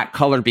just that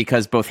color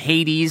because both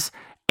Hades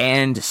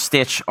and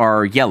Stitch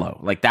are yellow.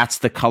 Like that's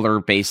the color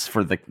base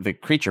for the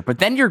creature. But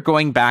then you're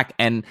going back,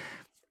 and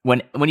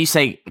when you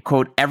say,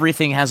 quote,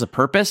 everything has a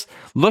purpose,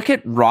 look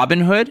at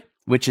Robin Hood,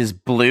 which is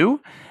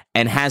blue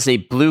and has a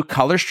blue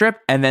color strip,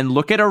 and then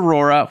look at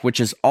Aurora,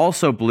 which is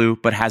also blue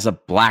but has a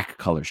black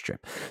color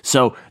strip.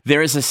 So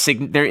there is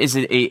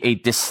a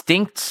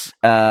distinct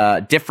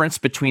difference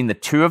between the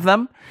two of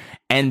them.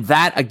 And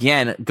that,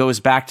 again, goes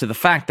back to the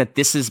fact that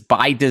this is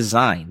by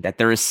design, that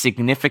there is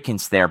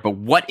significance there. But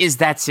what is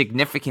that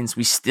significance?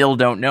 We still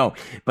don't know.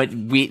 But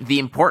the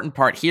important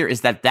part here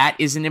is that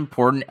is an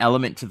important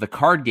element to the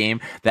card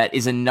game. That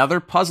is another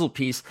puzzle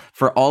piece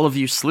for all of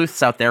you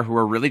sleuths out there who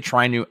are really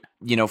trying to,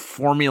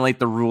 formulate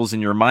the rules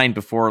in your mind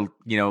before,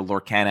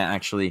 Lorcana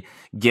actually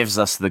gives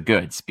us the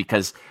goods.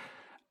 Because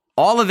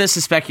all of this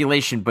is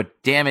speculation,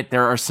 but damn it,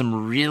 there are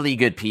some really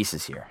good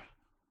pieces here.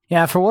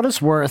 Yeah, for what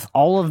it's worth,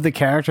 all of the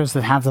characters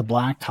that have the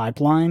black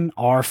type line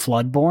are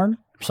Floodborn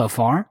so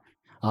far.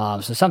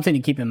 So something to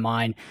keep in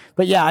mind.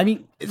 But yeah, I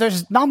mean,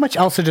 there's not much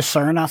else to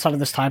discern outside of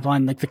this type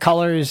line. Like the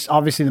color is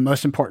obviously the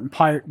most important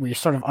part. We're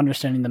sort of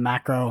understanding the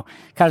macro,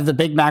 kind of the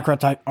big macro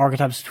type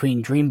archetypes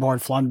between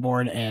Dreamborn,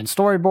 Floodborn, and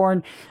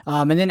Storyborn.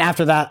 And then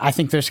after that, I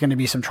think there's going to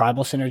be some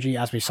tribal synergy,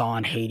 as we saw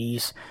in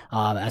Hades,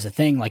 as a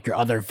thing. Like your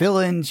other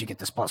villains, you get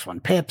this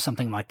 +1 pip,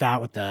 something like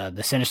that with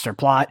the sinister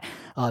plot.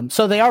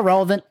 So they are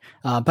relevant.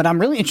 But I'm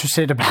really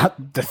interested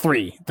about the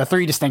three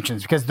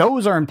distinctions, because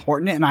those are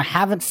important, and I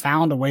haven't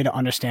found a way to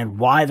understand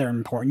why they're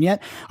important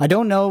yet. I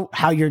don't know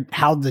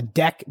how the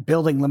deck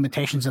building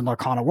limitations in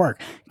Lorcana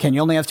work. Can you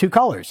only have 2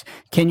 colors?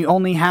 Can you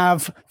only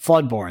have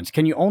Floodborns?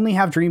 Can you only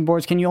have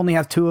Dreamboards? Can you only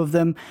have 2 of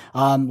them?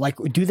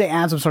 Do they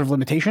add some sort of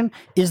limitation?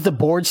 Is the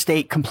board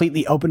state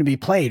completely open to be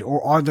played,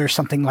 or are there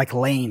something like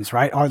lanes,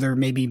 right? Are there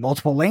maybe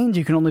multiple lanes?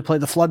 You can only play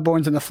the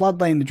Floodborns in the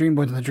Flood lane, the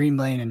Dreamboards in the Dream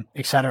lane, and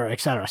et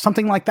cetera,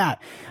 something like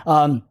that.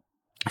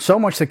 So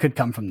much that could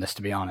come from this,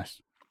 to be honest.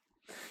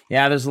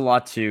 Yeah, there's a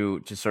lot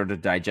to sort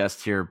of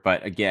digest here,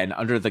 but again,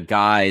 under the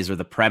guise or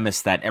the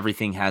premise that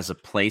everything has a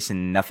place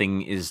and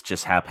nothing is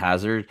just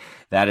haphazard,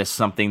 that is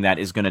something that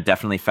is going to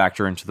definitely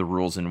factor into the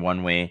rules in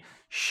one way,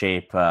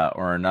 shape,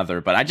 or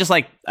another. But I just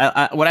like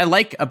what I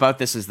like about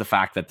this is the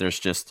fact that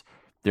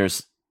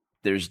there's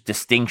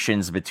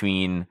distinctions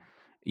between.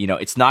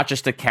 It's not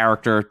just a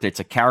character, it's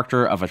a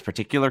character of a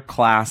particular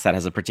class that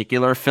has a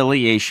particular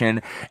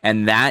affiliation,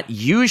 and that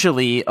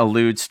usually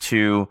alludes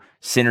to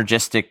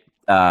synergistic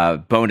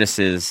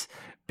bonuses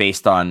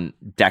based on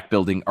deck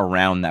building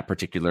around that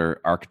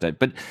particular archetype.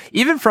 But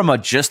even from a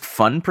just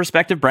fun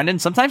perspective, Brendan,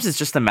 sometimes it's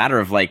just a matter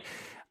of like,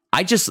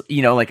 I just,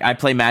 I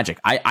play Magic.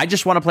 I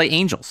just want to play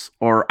Angels,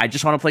 or I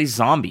just want to play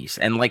Zombies.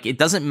 And like, it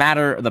doesn't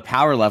matter the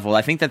power level.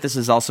 I think that this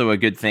is also a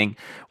good thing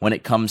when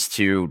it comes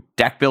to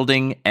deck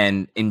building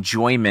and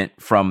enjoyment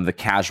from the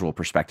casual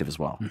perspective as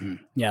well. Mm-hmm.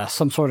 Yeah,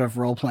 some sort of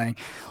role playing.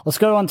 Let's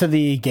go on to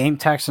the game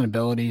text and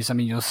abilities. I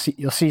mean, you'll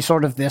see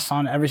sort of this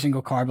on every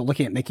single card, but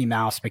looking at Mickey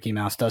Mouse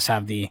does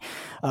have the,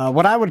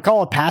 what I would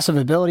call a passive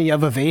ability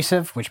of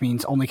evasive, which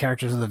means only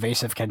characters with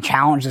evasive can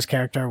challenge this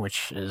character,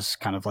 which is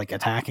kind of like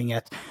attacking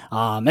it.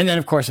 And then,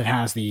 of course, it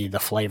has the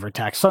flavor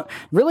text. So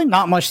really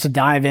not much to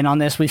dive in on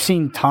this. We've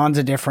seen tons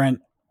of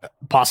different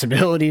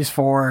possibilities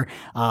for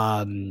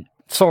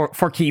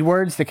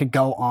keywords that could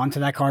go onto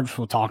that card, which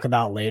we'll talk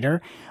about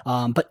later.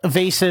 But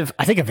evasive,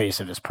 I think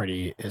evasive is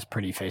pretty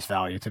face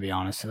value, to be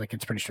honest. Like,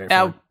 it's pretty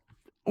straightforward.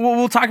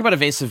 We'll talk about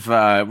evasive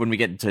when we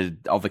get into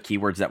all the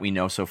keywords that we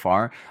know so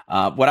far.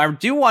 What I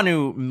do want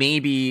to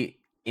maybe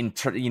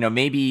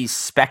maybe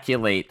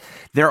speculate.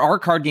 There are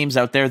card games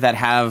out there that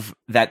have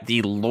that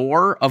the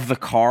lore of the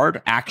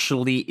card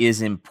actually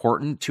is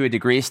important to a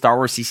degree. Star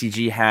Wars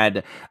CCG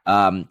had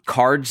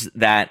cards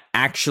that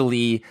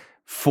actually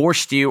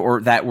forced you,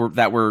 or that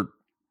were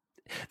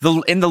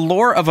in the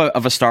lore of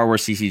a Star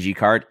Wars CCG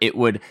card, it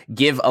would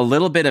give a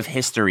little bit of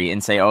history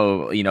and say,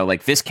 oh,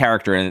 like this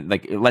character, and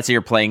like let's say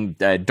you're playing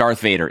Darth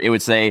Vader, it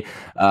would say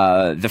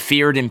the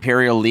feared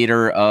Imperial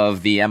leader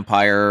of the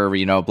Empire,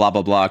 blah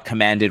blah blah,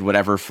 commanded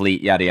whatever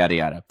fleet, yada yada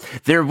yada.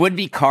 There would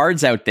be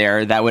cards out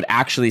there that would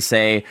actually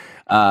say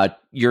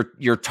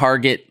your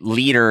target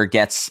leader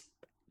gets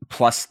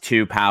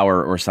 +2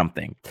 power or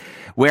something,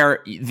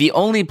 where the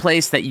only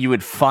place that you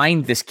would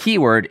find this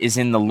keyword is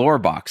in the lore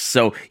box.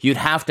 So you'd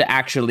have to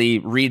actually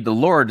read the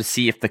lore to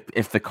see if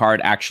the card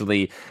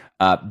actually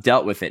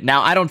dealt with it.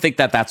 Now, I don't think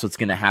that that's what's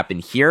going to happen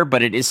here,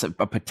 but it is a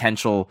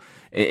potential.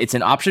 It's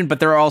an option, but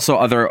there are also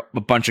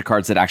a bunch of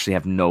cards that actually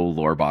have no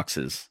lore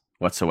boxes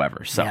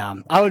whatsoever. So yeah,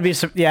 I would be.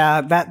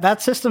 Yeah,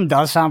 that system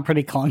does sound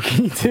pretty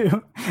clunky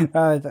too.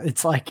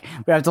 It's like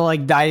we have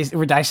to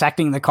we're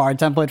dissecting the card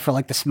template for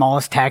like the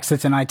smallest text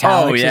that's in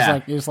italics. Oh yeah,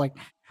 it's like.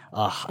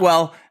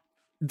 Well,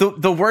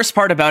 the worst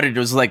part about it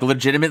was like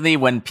legitimately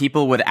when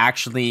people would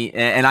actually,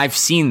 and I've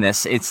seen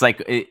this. It's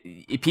like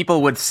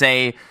people would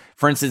say,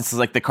 for instance,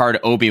 like the card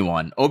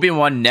Obi-Wan.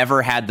 Obi-Wan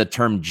never had the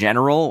term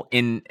general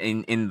in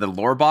the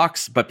lore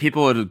box, but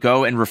people would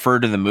go and refer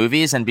to the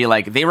movies and be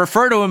like, they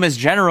refer to him as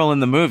general in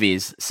the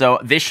movies, so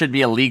this should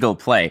be a legal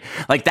play.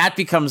 Like that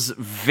becomes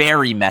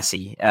very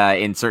messy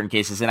in certain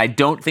cases, and I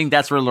don't think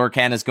that's where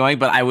Lorcan is going.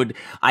 But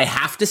I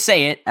have to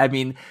say it. I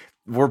mean,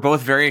 we're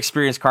both very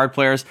experienced card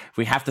players.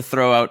 We have to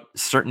throw out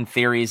certain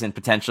theories and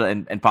potential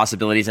and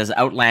possibilities as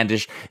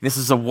outlandish. This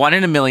is a 1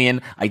 in a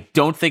million. I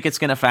don't think it's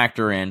going to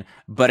factor in,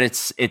 but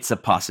it's a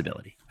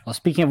possibility. Well,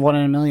 speaking of 1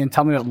 in a million,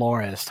 tell me what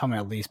lore is. Tell me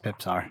what these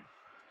pips are.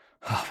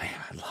 Oh man,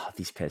 I love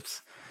these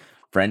pips.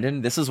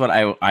 Brendan, this is what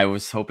I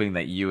was hoping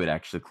that you would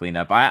actually clean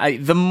up.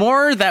 The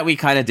more that we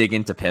kind of dig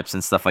into pips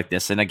and stuff like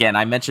this, and again,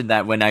 I mentioned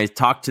that when I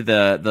talked to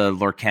the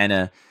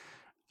Lorcana,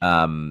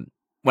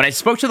 when I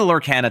spoke to the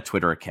Lorcana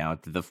Twitter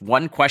account, the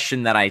one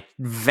question that I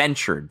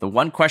ventured, the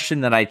one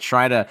question that I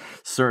try to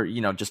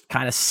just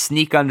kind of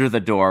sneak under the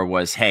door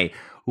was, hey,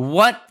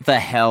 what the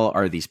hell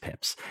are these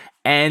pips?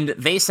 And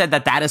they said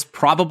that is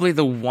probably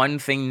the one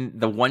thing,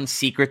 the one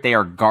secret they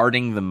are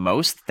guarding the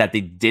most, that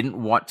they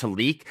didn't want to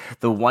leak.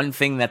 The one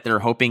thing that they're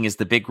hoping is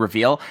the big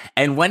reveal.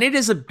 And when it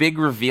is a big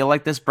reveal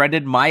like this,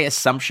 Brendan, my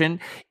assumption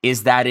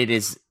is that it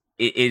is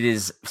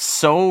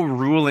so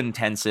rule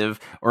intensive,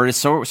 or it's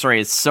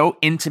so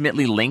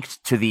intimately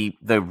linked to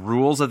the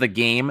rules of the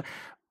game,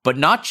 but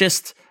not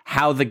just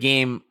how the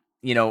game,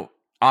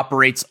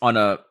 operates on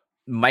a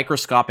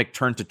microscopic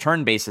turn to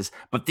turn basis,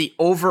 but the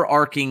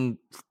overarching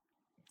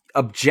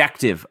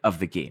objective of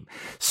the game.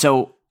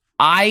 So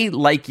I,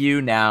 like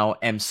you now,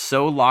 am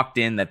so locked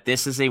in that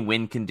this is a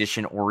win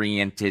condition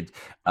oriented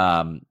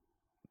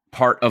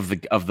part of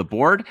the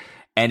board.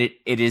 And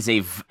it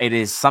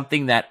is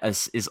something that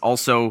is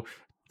also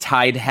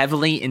tied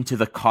heavily into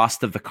the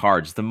cost of the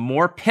cards. The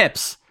more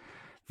pips,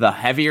 the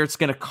heavier it's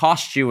going to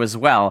cost you as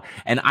well.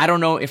 And I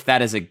don't know if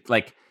that is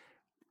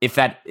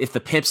if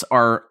the pips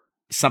are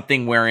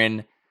something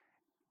wherein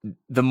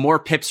the more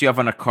pips you have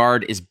on a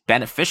card is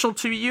beneficial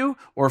to you,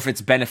 or if it's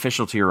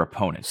beneficial to your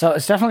opponent. So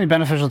it's definitely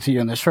beneficial to you,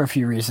 and this for a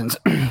few reasons.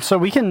 So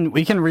we can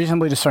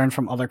reasonably discern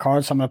from other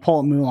cards. So I'm going to pull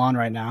up Mulan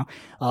right now.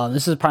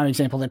 This is a prime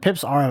example that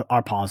pips are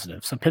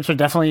positive. So pips are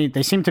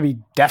they seem to be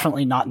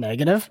definitely not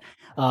negative.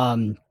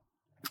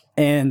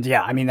 And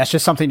yeah, I mean, that's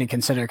just something to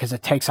consider because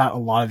it takes out a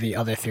lot of the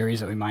other theories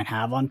that we might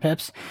have on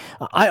pips.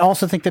 I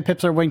also think that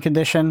pips are win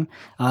condition.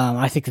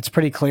 I think it's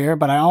pretty clear,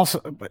 but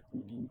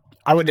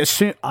I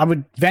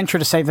would venture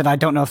to say that I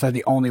don't know if they're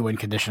the only win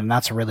condition.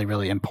 That's really,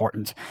 really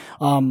important.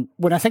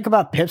 When I think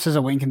about pips as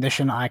a win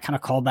condition, I kind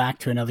of call back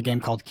to another game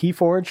called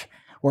Keyforge,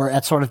 where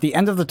at sort of the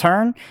end of the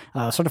turn,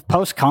 sort of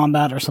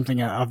post-combat or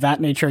something of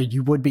that nature,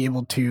 you would be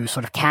able to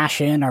sort of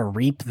cash in or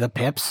reap the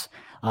pips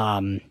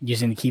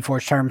using the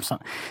Keyforge term,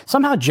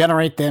 somehow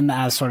generate them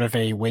as sort of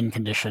a win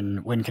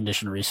condition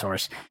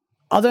resource.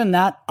 Other than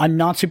that, I'm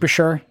not super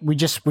sure.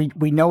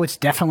 We know it's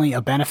definitely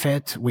a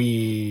benefit.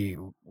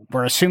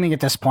 We're assuming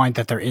at this point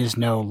that there is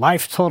no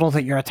life total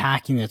that you're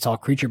attacking. It's all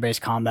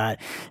creature-based combat.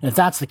 And if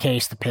that's the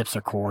case, the pips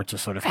are core to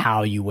sort of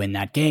how you win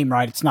that game,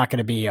 right? It's not going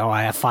to be,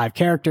 I have 5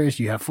 characters,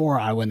 you have 4,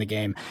 I win the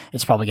game.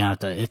 It's probably going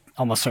to have to, it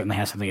almost certainly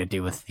has something to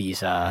do with these,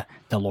 the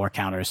lore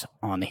counters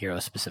on the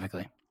heroes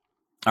specifically.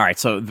 All right,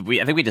 so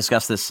I think we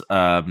discussed this.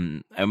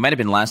 It might have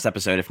been last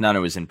episode, if not,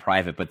 it was in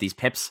private. But these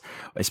pips,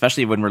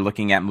 especially when we're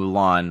looking at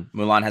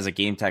Mulan has a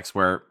game text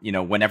where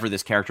whenever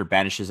this character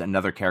banishes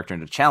another character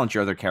into challenge,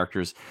 your other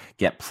characters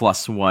get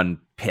 +1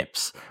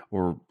 pips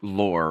or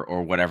lore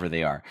or whatever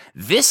they are.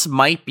 This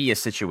might be a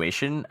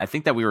situation. I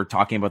think that we were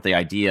talking about the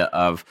idea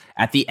of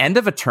at the end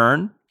of a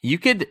turn, you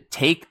could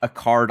take a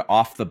card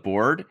off the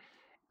board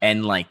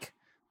and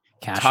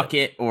tuck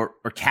it or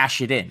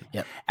cash it in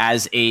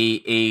as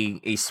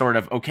a sort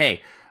of,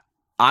 okay,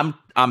 I'm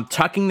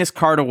tucking this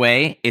card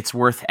away. It's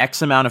worth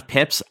X amount of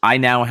pips. I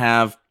now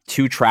have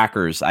 2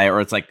 trackers.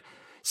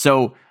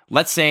 So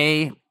let's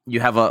say you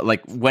have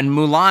when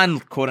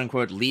Mulan, quote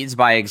unquote, leads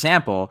by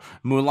example,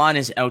 Mulan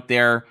is out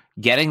there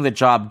getting the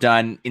job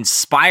done,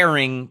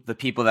 inspiring the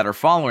people that are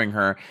following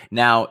her.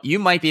 Now you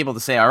might be able to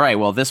say, all right,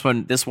 well, this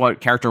one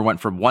character went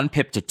from 1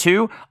 pip to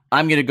 2.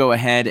 I'm going to go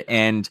ahead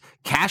and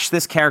cash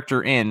this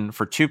character in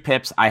for 2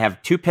 pips. I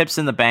have 2 pips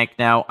in the bank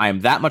now. I am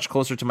that much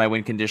closer to my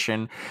win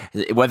condition,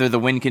 whether the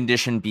win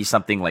condition be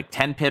something like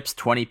 10 pips,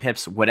 20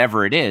 pips,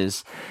 whatever it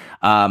is.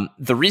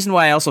 The reason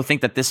why I also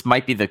think that this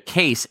might be the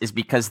case is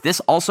because this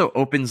also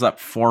opens up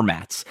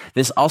formats.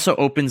 This also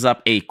opens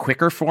up a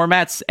quicker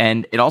formats,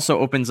 and it also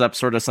opens up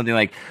sort of something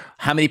like,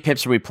 how many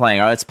pips are we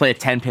playing? All right, let's play a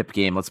 10 pip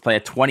game. Let's play a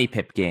 20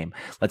 pip game.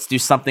 Let's do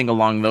something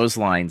along those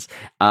lines.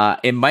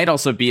 It might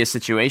also be a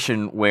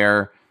situation where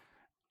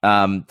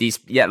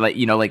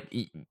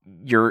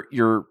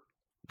you're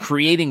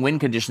creating win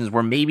conditions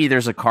where maybe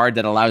there's a card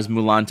that allows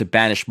Mulan to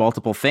banish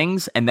multiple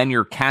things, and then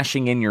you're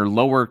cashing in your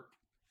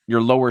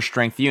lower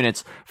strength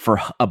units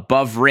for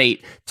above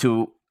rate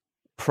to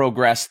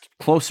progress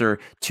closer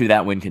to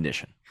that win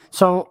condition.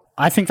 So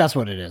I think that's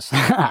what it is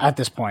at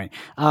this point.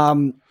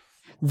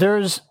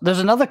 There's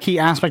another key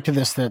aspect to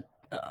this that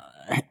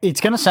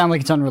it's going to sound like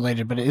it's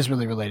unrelated, but it is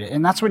really related.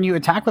 And that's when you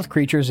attack with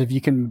creatures, if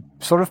you can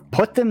sort of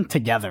put them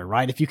together,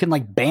 right? If you can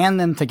band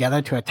them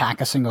together to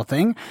attack a single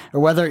thing, or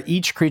whether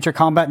each creature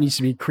combat needs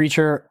to be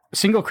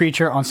single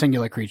creature on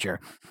singular creature.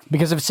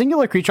 Because if it's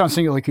singular creature on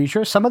singular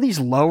creature, some of these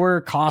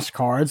lower cost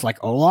cards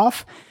like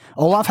Olaf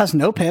has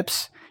no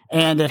pips,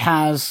 and it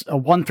has a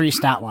 1/3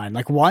 stat line.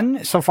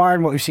 1, so far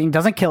in what we've seen,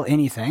 doesn't kill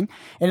anything.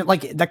 And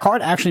the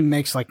card actually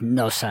makes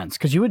no sense,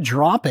 because you would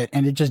drop it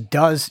and it just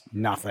does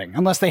nothing.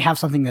 Unless they have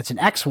something that's an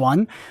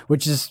X1,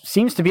 which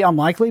seems to be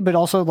unlikely, but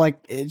also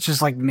it's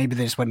just maybe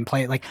they just wouldn't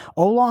play it.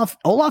 Olaf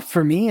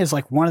for me is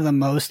one of the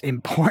most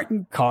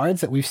important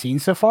cards that we've seen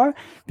so far,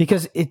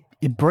 because it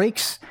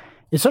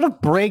sort of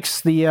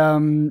breaks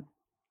the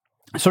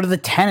sort of the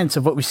tenets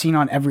of what we've seen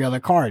on every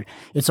other card.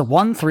 It's a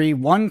 1/3,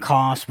 1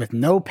 cost with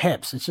no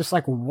pips. It's just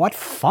what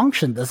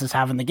function does this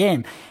have in the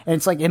game? And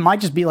it's it might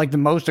just be the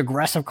most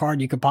aggressive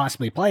card you could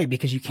possibly play,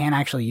 because you can't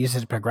actually use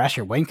it to progress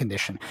your win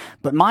condition.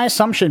 But my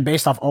assumption,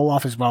 based off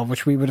Olaf as well,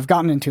 which we would have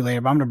gotten into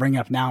later, but I'm going to bring it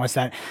up now, is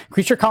that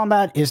creature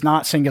combat is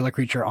not singular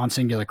creature on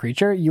singular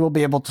creature. You will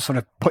be able to sort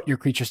of put your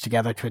creatures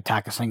together to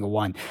attack a single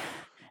one.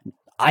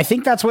 I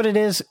think that's what it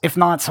is. If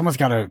not, someone's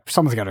got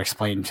to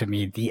explain to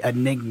me the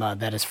enigma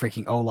that is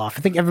freaking Olaf.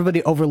 I think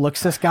everybody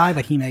overlooks this guy,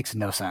 but he makes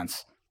no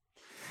sense.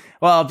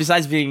 Well,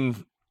 besides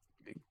being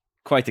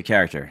quite the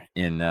character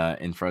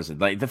in Frozen.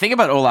 The thing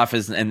about Olaf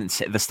is, and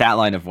the stat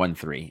line of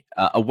 1/3.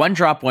 A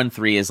 1-drop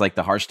 1/3 is like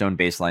the Hearthstone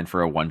baseline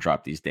for a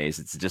 1-drop these days.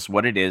 It's just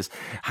what it is.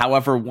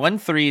 However,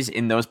 1/3s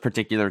in those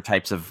particular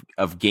types of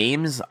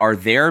games are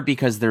there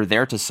because they're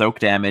there to soak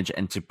damage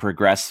and to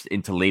progress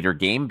into later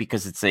game,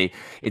 because it's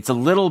a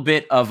little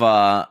bit of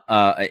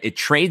it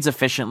trades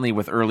efficiently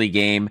with early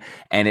game,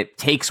 and it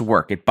takes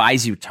work. It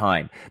buys you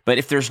time. But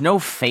if there's no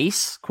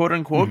face, quote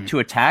unquote, to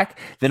attack,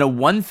 then a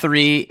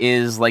 1/3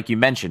 is, like you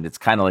mentioned, it's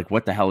kind of like,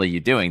 what the hell are you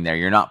doing there?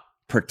 You're not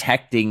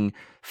protecting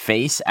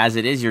face as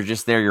it is. You're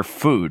just there. You're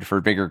food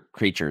for bigger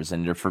creatures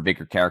and for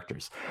bigger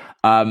characters.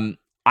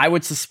 I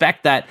would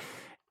suspect that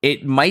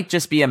it might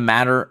just be a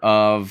matter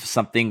of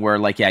something where,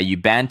 you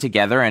band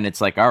together and it's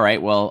like, all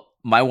right, well,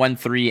 my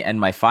 1/3 and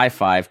my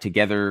 5/5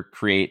 together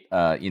create,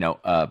 a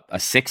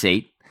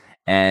 6/8,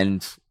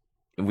 and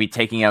we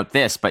taking out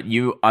this, but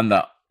you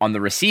on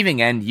the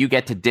receiving end, you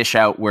get to dish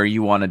out where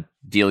you want to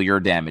deal your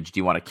damage. Do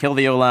you want to kill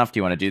the Olaf? Do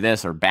you want to do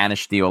this or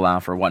banish the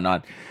Olaf or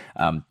whatnot?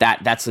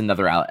 That's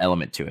another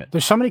element to it.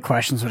 There's so many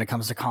questions when it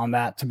comes to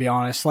combat, to be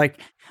honest.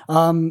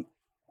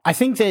 I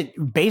think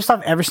that based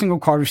off every single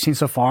card we've seen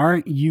so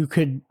far,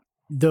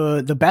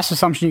 the best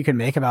assumption you can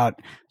make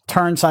about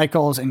turn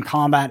cycles in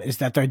combat is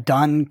that they're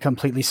done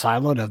completely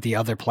siloed of the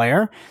other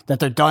player, that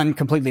they're done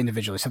completely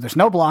individually. So there's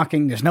no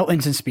blocking, there's no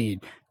instant speed,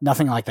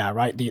 nothing like that,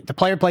 right? The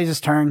player plays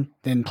his turn,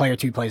 then player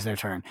 2 plays their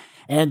turn.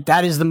 And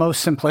that is the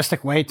most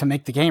simplistic way to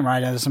make the game, right?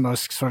 That is the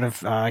most sort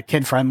of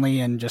kid-friendly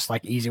and just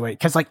easy way.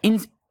 Because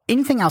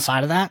anything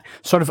outside of that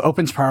sort of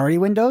opens priority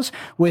windows,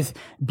 with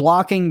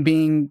blocking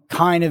being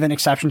kind of an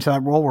exception to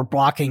that rule, where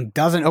blocking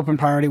doesn't open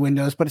priority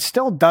windows, but it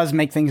still does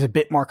make things a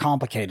bit more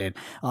complicated.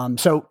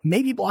 So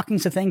maybe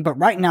blocking's a thing, but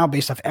right now,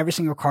 based off every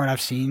single card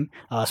I've seen,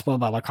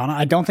 spoiled by Lorcana,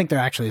 I don't think there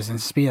actually is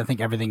instant speed. I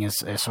think everything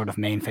is sort of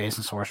main phase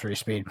and sorcery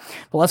speed.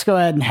 But let's go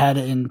ahead and head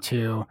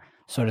into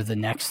sort of the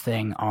next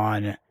thing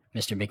on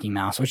Mr. Mickey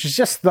Mouse, which is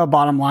just the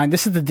bottom line.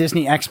 This is the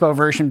Disney Expo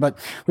version, but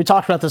we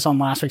talked about this on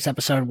last week's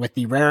episode with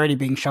the rarity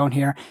being shown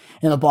here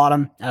in the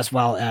bottom, as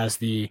well as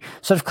the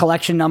sort of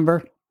collection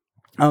number.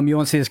 You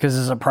won't see this because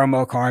this is a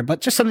promo card,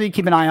 but just something to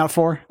keep an eye out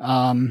for.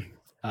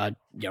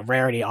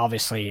 Rarity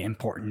obviously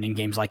important in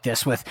games like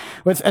this, with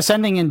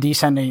ascending and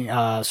descending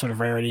sort of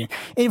rarity.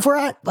 And if we're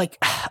at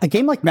a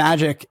game like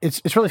Magic,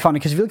 it's really funny,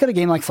 because if you look at a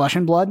game like Flesh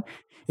and Blood,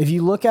 if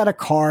you look at a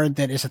card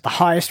that is at the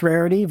highest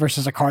rarity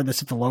versus a card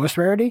that's at the lowest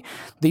rarity,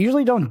 they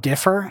usually don't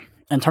differ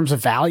in terms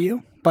of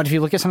value. But if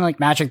you look at something like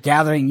Magic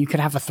Gathering, you could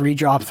have a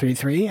 3-drop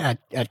 3/3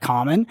 at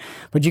common,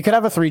 but you could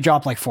have a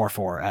 3-drop like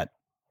 4/4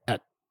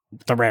 at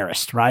the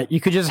rarest, right?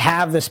 You could just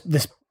have this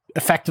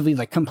effectively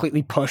like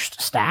completely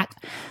pushed stat.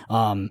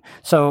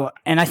 So,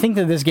 and I think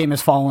that this game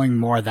is following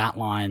more that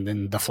line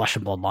than the Flesh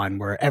and Blood line,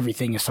 where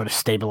everything is sort of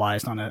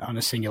stabilized on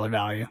a singular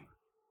value.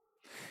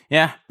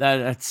 Yeah,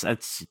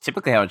 that's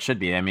typically how it should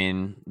be. I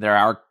mean, there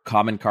are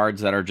common cards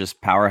that are just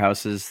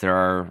powerhouses. There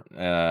are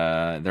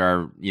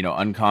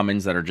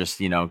uncommons that are just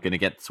going to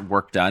get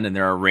work done, and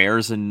there are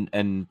rares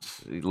and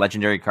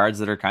legendary cards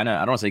that are kind of, I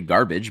don't want to say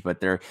garbage, but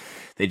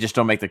they just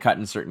don't make the cut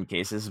in certain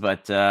cases.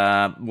 But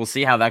we'll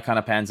see how that kind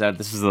of pans out.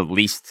 This is the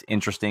least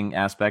interesting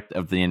aspect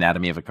of the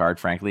anatomy of a card,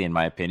 frankly, in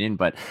my opinion.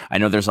 But I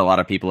know there's a lot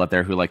of people out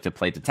there who like to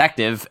play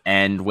detective,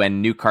 and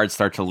when new cards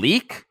start to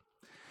leak,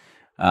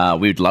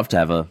 we would love to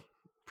have a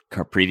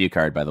preview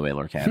card, by the way,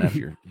 Lorcana,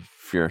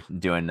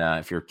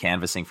 if you're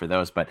canvassing for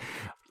those. But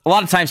a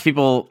lot of times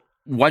people,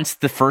 once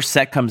the first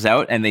set comes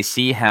out and they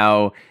see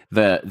how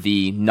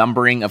the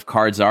numbering of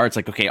cards are, it's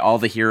like, okay, all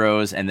the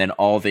heroes and then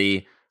all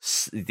the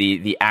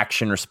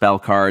action or spell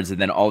cards,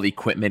 and then all the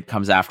equipment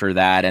comes after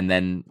that, and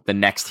then the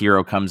next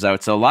hero comes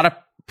out. So a lot of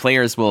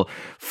players will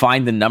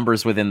find the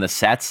numbers within the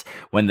sets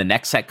when the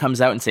next set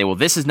comes out and say, well,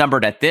 this is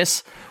numbered at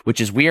this,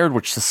 which is weird,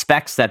 which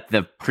suspects that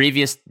the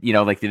previous,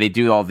 like they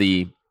do all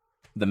the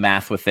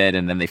math with it,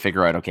 and then they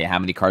figure out, okay, how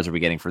many cards are we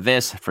getting for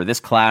this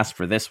class,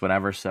 for this,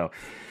 whatever. So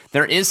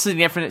there is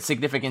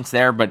significance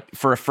there, but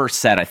for a first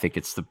set, I think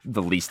it's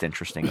the least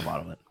interesting of a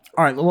lot of it.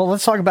 All right, well,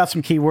 let's talk about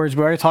some keywords.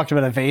 We already talked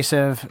about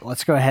evasive.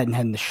 Let's go ahead and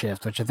head into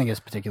shift, which I think is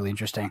particularly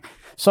interesting.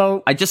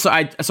 So I just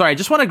want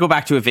to go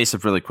back to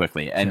evasive really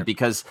quickly, and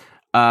because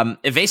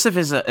evasive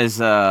is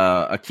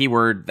a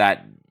keyword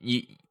that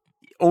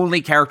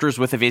only characters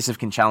with evasive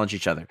can challenge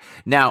each other.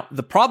 Now,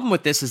 the problem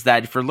with this is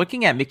that if you're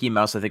looking at Mickey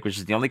Mouse, I think, which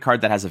is the only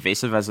card that has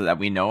evasive that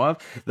we know of,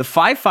 the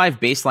 5/5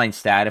 baseline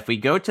stat, if we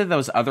go to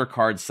those other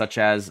cards such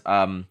as,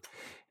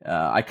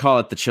 I call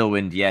it the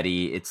Chillwind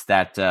Yeti,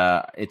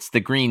 it's the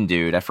green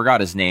dude, I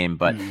forgot his name,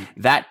 but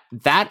that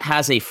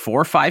has a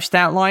 4/5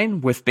 stat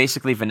line with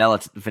basically vanilla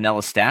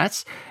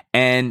stats,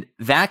 and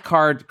that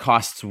card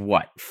costs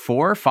what?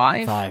 4 or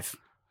 5?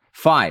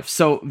 5.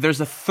 So there's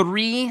a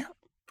 3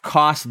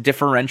 cost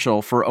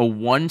differential for a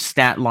 1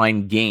 stat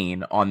line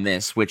gain on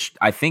this, which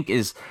I think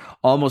is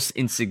almost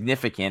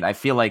insignificant. I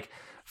feel like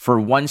for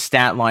 1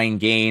 stat line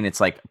gain,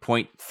 it's like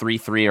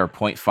 0.33 or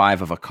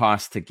 0.5 of a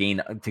cost to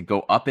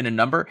go up in a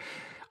number.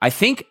 I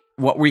think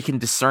what we can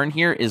discern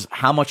here is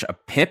how much a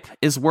pip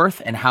is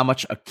worth and how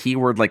much a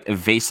keyword like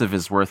evasive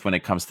is worth when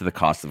it comes to the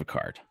cost of a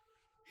card.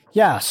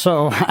 Yeah,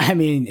 so I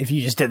mean, if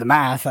you just did the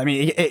math, I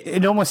mean,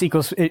 it almost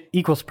equals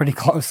pretty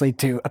closely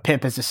to a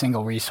pip as a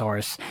single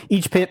resource.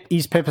 Each pip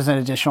is an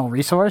additional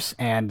resource,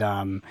 and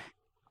the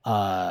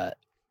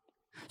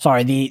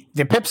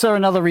pips are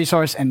another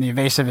resource, and the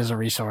evasive is a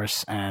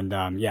resource, and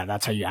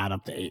that's how you add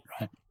up to 8,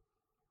 right?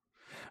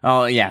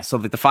 Oh yeah, so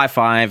the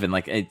 5/5 and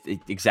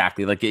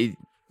exactly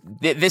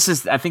this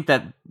is, I think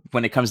that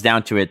when it comes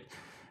down to it,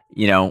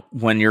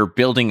 when you're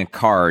building a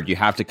card, you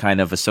have to kind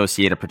of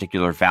associate a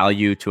particular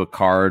value to a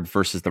card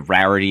versus the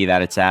rarity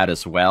that it's at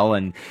as well.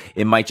 And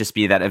it might just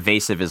be that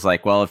evasive is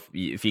like, well,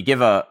 if you give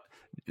a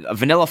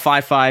vanilla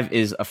 5/5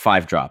 is a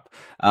 5-drop.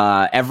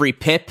 Every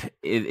pip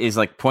is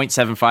like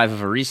 0.75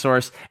 of a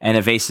resource, and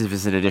evasive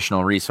is an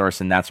additional resource,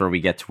 and that's where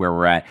we get to where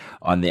we're at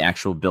on the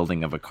actual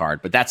building of a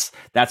card. But that's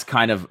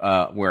kind of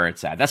where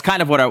it's at. That's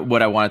kind of what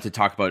I wanted to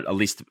talk about, at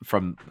least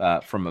from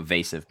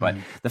evasive. But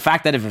the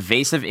fact that if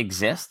evasive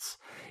exists,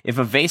 if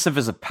evasive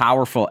is a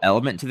powerful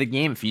element to the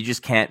game, if you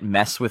just can't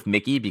mess with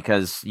Mickey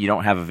because you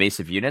don't have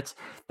evasive units,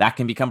 that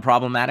can become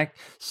problematic.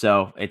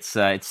 So it's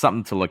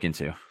something to look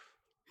into.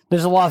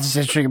 There's a lot that's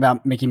interesting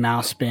about Mickey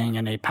Mouse being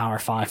in a power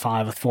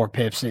 5/5 with 4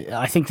 pips.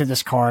 I think that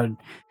this card,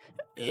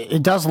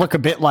 it does look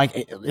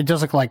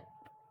like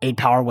 8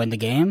 power win the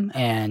game,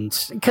 and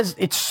because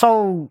the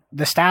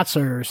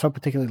stats are so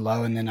particularly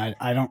low, and then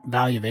I don't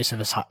value evasive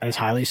as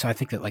highly, so I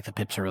think that the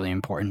pips are really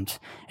important,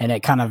 and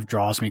it kind of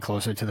draws me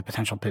closer to the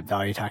potential pip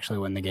value to actually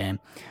win the game,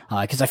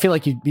 because I feel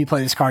like you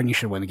play this card and you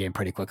should win the game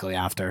pretty quickly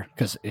after,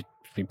 because it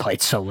we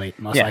played so late,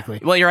 most likely.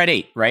 Well, you're at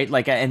 8,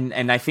 right?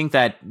 And I think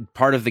that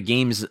part of the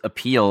game's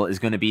appeal is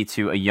going to be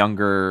to a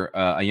younger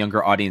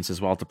audience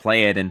as well to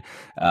play it, and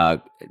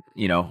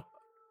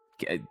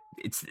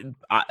it's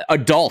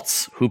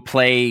adults who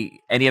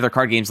play any other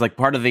card games. Like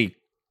a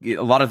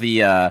lot of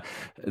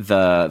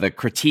the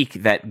critique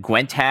that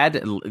Gwent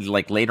had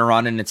later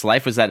on in its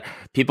life was that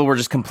people were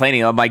just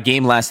complaining, oh, my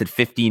game lasted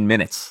 15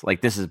 minutes.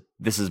 This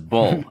is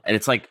bull. And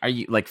it's are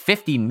you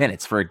 15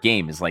 minutes for a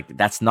game is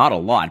that's not a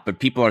lot, but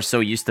people are so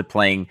used to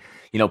playing,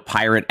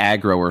 Pirate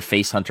Aggro or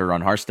Face Hunter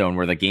on Hearthstone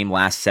where the game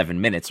lasts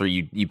 7 minutes, or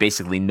you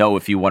basically know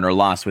if you won or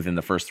lost within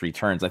the first 3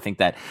 turns. I think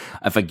that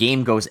if a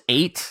game goes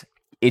 8,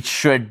 it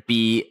should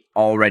be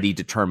already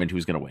determined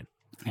who's going to win.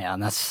 Yeah,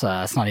 and that's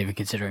not even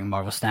considering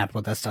Marvel Snap,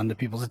 what that's done to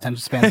people's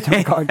attention spans.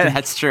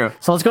 That's true.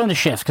 So let's go into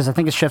Shift, because I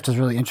think a Shift is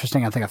really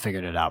interesting. I think I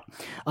figured it out.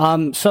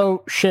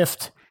 So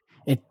Shift,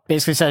 it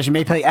basically says you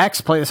may play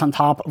X, play this on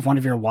top of one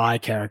of your Y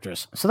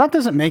characters. So that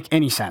doesn't make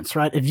any sense,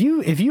 right? If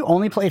you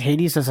only played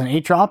Hades as an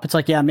 8-drop, it's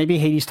like, yeah, maybe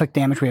Hades took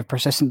damage. We have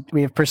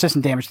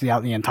persistent damage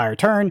throughout the entire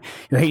turn.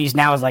 Your Hades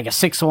now is like a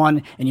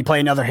 6/1, and you play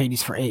another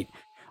Hades for 8.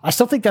 I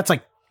still think that's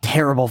like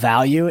terrible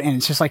value, and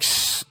it's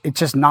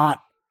just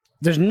not.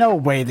 There's no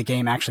way the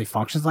game actually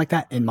functions like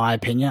that, in my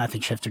opinion. I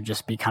think Shift would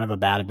just be kind of a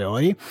bad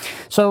ability.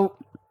 So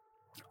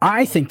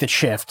I think that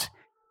Shift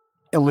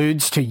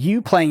alludes to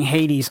you playing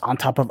Hades on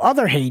top of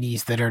other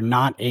Hades that are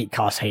not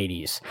 8-cost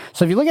Hades.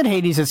 So if you look at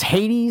Hades, it's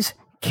Hades,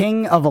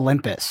 King of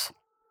Olympus.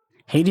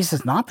 Hades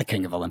is not the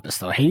King of Olympus,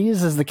 though.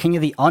 Hades is the King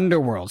of the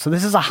Underworld. So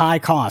this is a high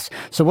cost.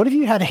 So what if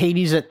you had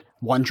Hades at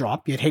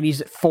 1-drop, you had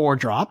Hades at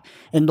 4-drop,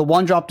 and the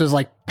 1-drop was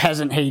like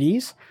peasant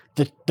Hades.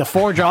 The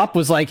 4-drop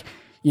was like,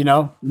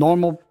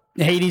 normal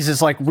Hades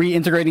is like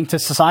reintegrating to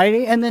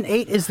society, and then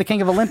 8 is the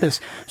King of Olympus.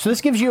 So this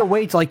gives you a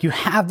way to, like, you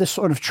have this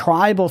sort of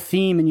tribal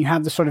theme, and you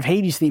have this sort of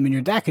Hades theme in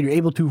your deck, and you're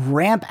able to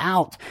ramp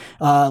out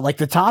like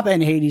the top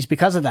end Hades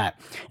because of that.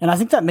 And I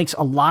think that makes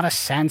a lot of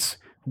sense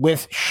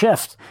with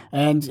Shift,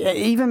 and it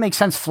even makes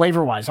sense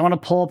flavor wise. I want to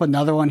pull up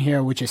another one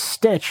here, which is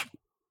Stitch.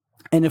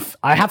 And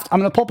I'm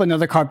going to pull up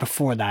another card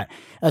before that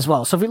as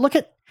well. So if we look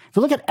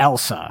at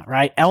Elsa,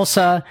 right?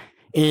 Elsa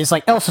is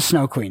like Elsa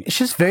Snow Queen. It's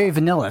just very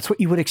vanilla. It's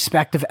what you would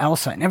expect of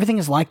Elsa, and everything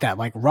is like that.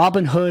 Like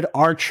Robin Hood,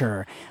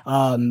 Archer,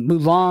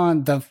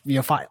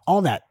 Mulan,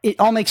 all that. It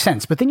all makes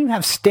sense. But then you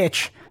have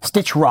Stitch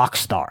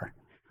Rockstar.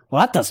 Well,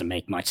 that doesn't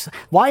make much sense.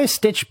 Why is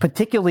Stitch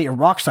particularly a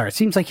rock star? It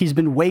seems like he's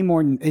been way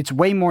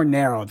more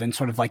narrow than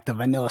sort of like the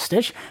vanilla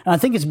Stitch. And I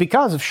think it's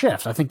because of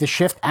Shift. I think the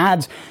Shift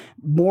adds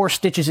more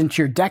Stitches into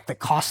your deck that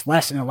cost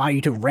less and allow you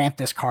to ramp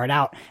this card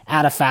out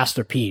at a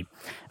faster speed.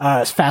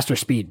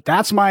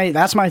 That's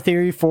my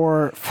theory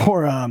for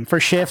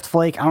Shift,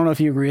 Flake. I don't know if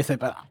you agree with it,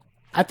 but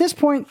at this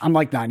point, I'm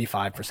like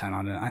 95%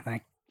 on it, I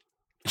think.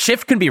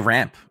 Shift can be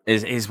ramp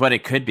is what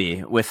it could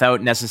be,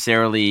 without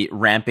necessarily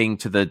ramping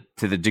to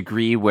the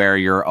degree where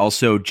you're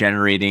also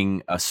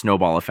generating a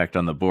snowball effect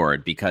on the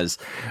board. Because,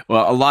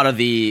 well, a lot of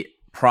the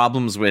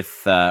problems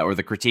with or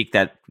the critique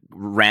that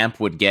ramp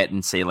would get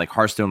in, say, like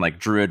Hearthstone, like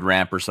Druid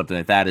ramp or something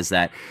like that, is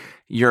that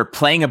you're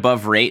playing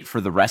above rate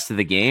for the rest of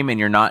the game, and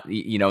you're not,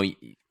 you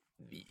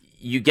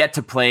get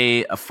to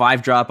play a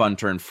 5-drop on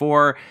turn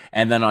 4,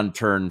 and then on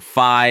turn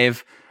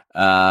 5.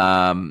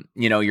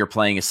 You're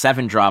playing a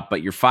 7-drop,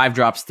 but your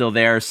 5-drop's still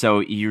there, so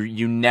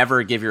you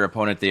never give your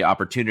opponent the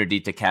opportunity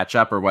to catch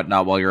up or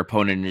whatnot while your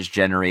opponent is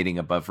generating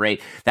above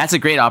rate. That's a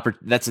great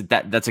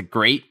that's a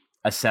great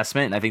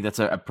assessment, and I think that's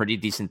a pretty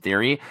decent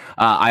theory.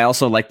 I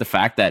also like the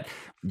fact that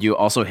you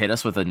also hit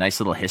us with a nice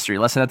little history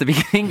lesson at the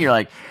beginning. You're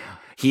like,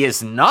 he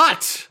is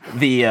not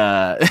the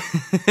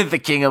the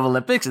King of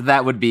Olympics.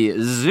 That would be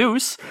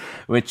Zeus,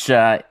 which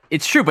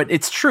it's true, but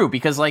it's true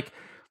because, like,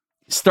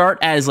 start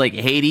as like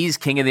Hades,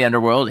 King of the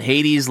Underworld,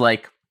 Hades,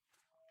 like,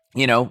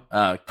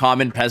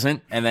 common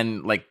peasant, and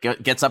then like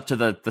gets up to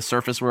the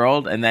surface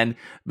world and then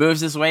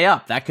moves his way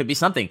up. That could be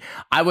something.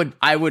 I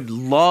would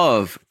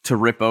love to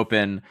rip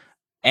open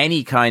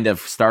any kind of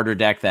starter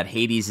deck that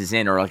Hades is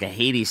in, or like a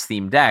Hades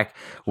themed deck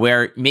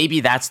where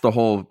maybe that's the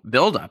whole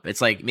buildup.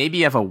 It's like, maybe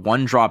you have a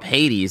 1-drop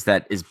Hades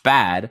that is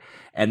bad,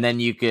 and then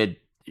you could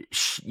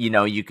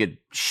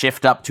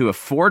shift up to a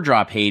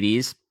 4-drop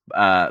Hades,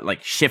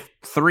 like shift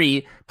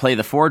 3, play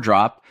the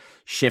 4-drop,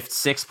 shift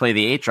 6, play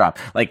the 8-drop.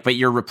 Like, but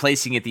you're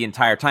replacing it the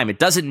entire time. It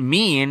doesn't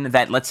mean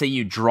that, let's say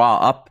you draw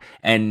up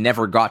and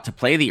never got to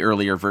play the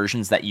earlier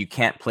versions, that you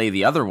can't play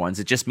the other ones.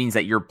 It just means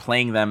that you're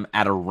playing them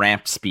at a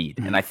ramp speed.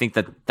 Mm-hmm. And I think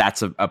that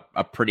that's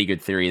a pretty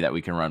good theory that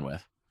we can run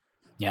with.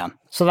 Yeah.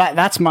 So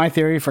that's my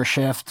theory for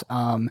Shift.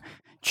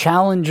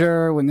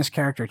 Challenger, when this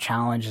character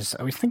challenges,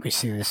 I think we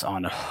see this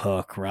on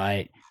Hook,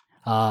 right?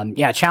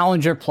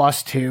 Challenger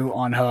 +2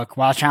 on Hook.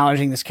 While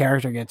challenging, this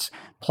character gets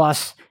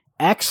plus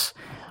X.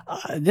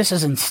 This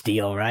is in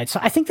Steel, right? So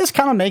I think this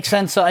kind of makes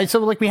sense. So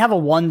like, we have a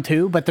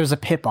 1/2, but there's a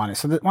pip on it.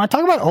 So when I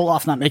talk about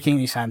Olaf not making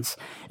any sense,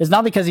 it's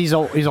not because he's a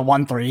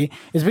 1/3.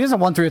 It's because of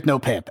 1/3 with no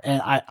pip. And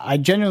I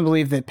genuinely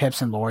believe that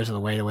pips and lures are the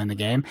way to win the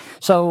game.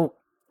 So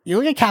you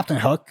look at Captain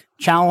Hook,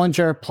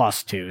 Challenger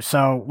 +2.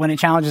 So when it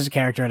challenges a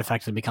character, it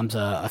effectively becomes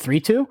a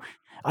 3/2.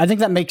 I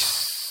think it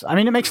makes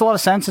a lot of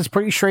sense. It's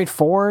pretty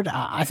straightforward.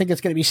 I think it's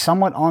going to be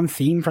somewhat on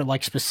theme for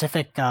like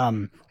specific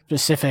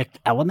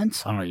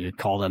elements. I don't know what you'd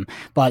call them,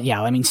 but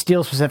yeah, I mean,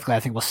 Steel specifically, I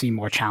think we'll see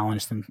more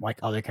challenge than like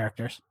other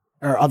characters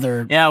or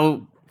other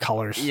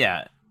colors.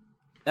 Yeah.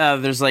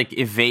 There's like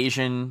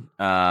evasion,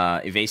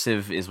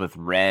 evasive is with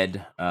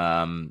red,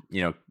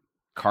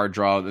 card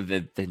draw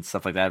and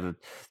stuff like that. But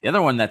the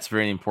other one that's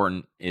very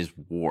important is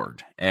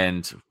Ward.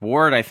 And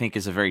Ward, I think,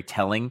 is a very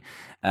telling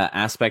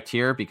aspect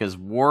here, because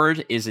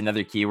Ward is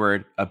another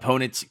keyword.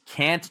 Opponents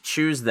can't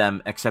choose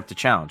them except to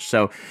challenge.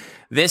 So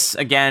This,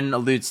 again,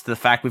 alludes to the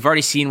fact we've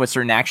already seen what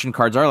certain action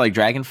cards are, like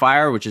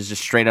Dragonfire, which is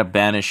just straight up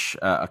banish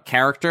a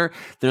character.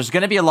 There's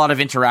going to be a lot of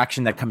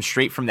interaction that comes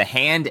straight from the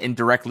hand and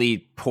directly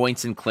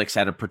points and clicks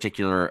at a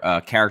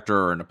particular character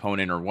or an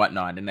opponent or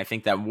whatnot. And I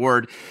think that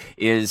ward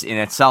is in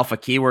itself a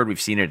keyword.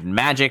 We've seen it in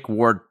Magic.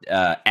 Ward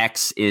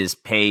X is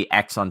pay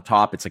X on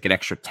top. It's like an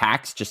extra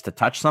tax just to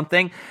touch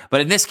something.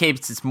 But in this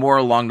case, it's more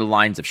along the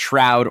lines of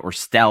Shroud or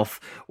Stealth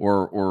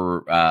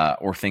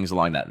or things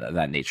along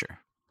that nature.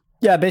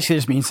 Yeah, it basically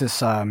just means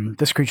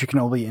this creature can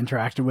only be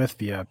interacted with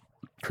via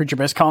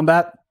creature-based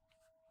combat,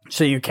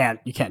 so you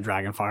can't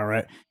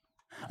Dragonfire it,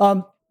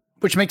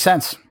 which makes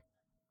sense.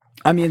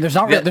 I mean, there's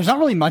not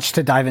really much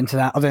to dive into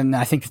that, other than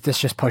I think that this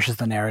just pushes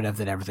the narrative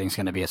that everything's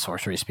going to be at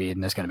sorcery speed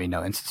and there's going to be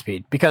no instant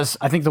speed, because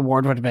I think the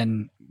ward would have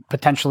been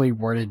potentially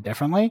worded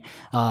differently.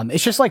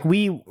 It's just like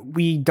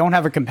we don't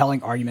have a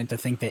compelling argument to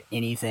think that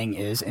anything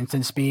is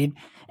instant speed,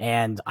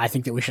 and I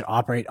think that we should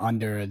operate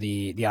under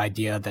the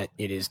idea that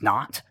it is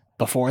not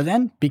before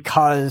then,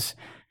 because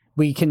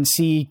we can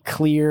see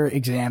clear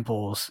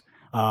examples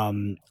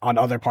on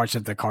other parts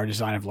of the card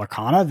design of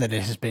Lorcana that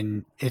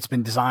it's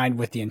been designed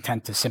with the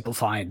intent to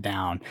simplify it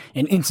down.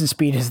 And instant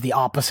speed is the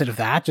opposite of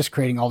that, just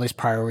creating all these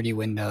priority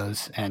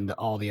windows and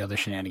all the other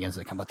shenanigans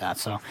that come with that.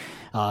 So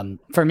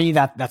for me,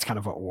 that's kind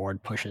of what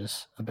Ward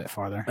pushes a bit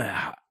farther.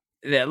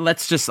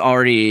 Let's just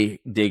already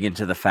dig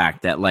into the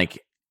fact that,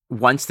 like,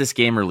 once this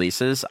game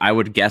releases, I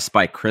would guess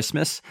by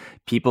Christmas,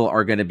 people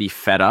are going to be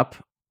fed up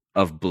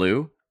of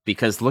blue,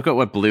 because look at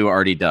what blue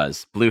already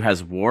does. Blue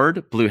has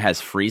ward, blue has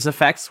freeze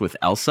effects with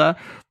Elsa.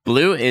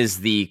 Blue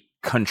is the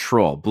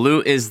control.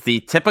 Blue is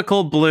the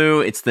typical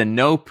blue. It's the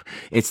nope.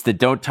 It's the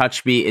don't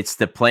touch me. It's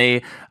the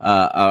play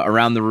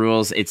around the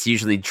rules. It's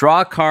usually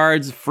draw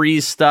cards,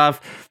 freeze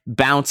stuff,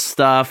 bounce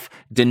stuff,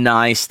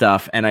 deny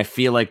stuff. And I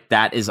feel like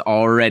that is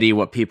already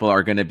what people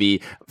are going to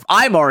be.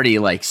 I'm already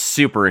like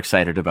super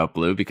excited about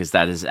blue, because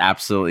that is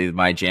absolutely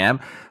my jam.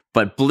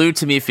 But blue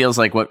to me feels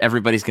like what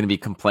everybody's going to be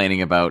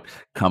complaining about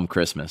come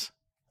Christmas.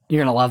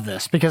 You're gonna love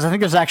this, because I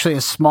think there's actually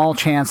a small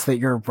chance that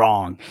you're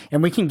wrong,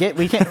 and we can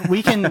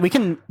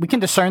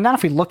discern that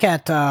if we look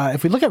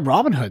at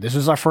Robin Hood. This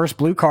is our first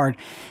blue card,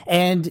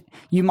 and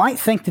you might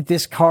think that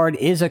this card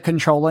is a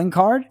controlling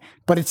card,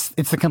 but it's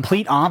the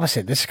complete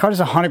opposite. This card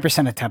is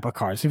 100% a tempo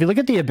card. So if you look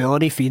at the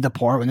ability Feed the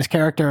Poor, when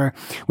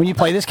you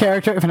play this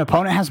character, if an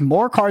opponent has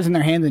more cards in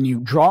their hand than you,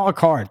 draw a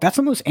card. That's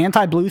the most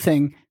anti-blue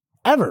thing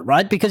ever,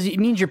 right? Because it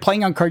means you're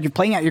playing on cards, you're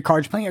playing out your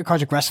cards,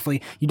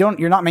 aggressively.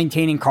 You're not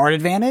maintaining card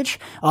advantage.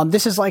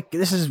 This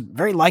is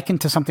very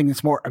likened to something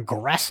that's more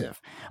aggressive.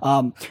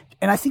 And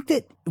I think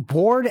that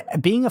ward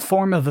being a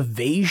form of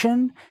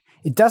evasion,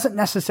 it doesn't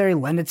necessarily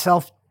lend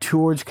itself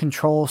towards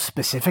control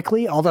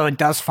specifically, although it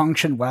does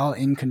function well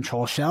in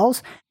control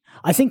shells.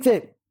 I think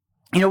that,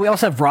 we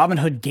also have Robin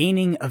Hood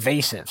gaining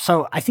evasive.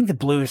 So I think the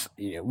blues,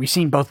 we've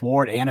seen both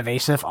ward and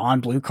evasive on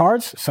blue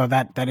cards. So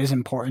that is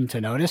important to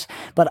notice.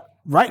 But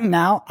right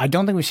now, I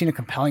don't think we've seen a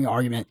compelling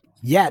argument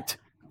yet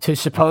to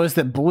suppose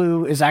that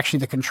blue is actually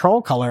the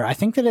control color. I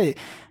think that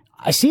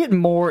I see it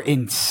more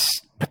in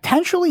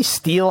potentially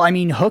steel. I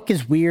mean, Hook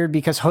is weird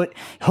because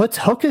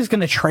Hook is going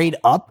to trade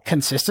up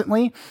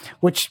consistently,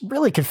 which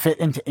really could fit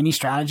into any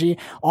strategy.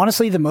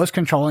 Honestly, the most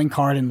controlling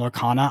card in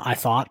Lorcana, I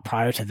thought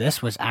prior to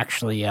this, was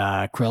actually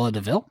Cruella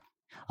de Vil.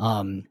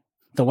 How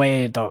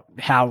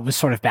it was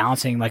sort of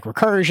balancing like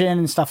recursion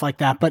and stuff like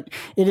that, but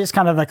it is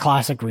kind of a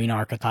classic green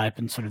archetype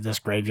and sort of this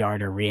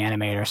graveyard or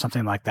reanimate or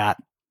something like that.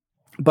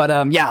 But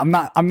I'm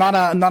not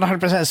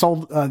 100%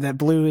 sold that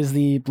blue is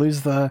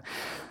the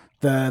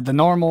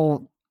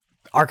normal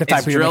archetype.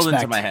 It's drilled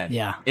into my head.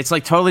 Yeah. It's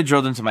like totally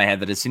drilled into my head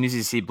that as soon as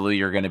you see blue,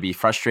 you're going to be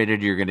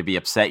frustrated. You're going to be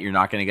upset. You're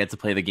not going to get to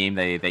play the game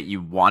that you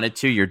wanted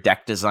to. Your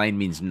deck design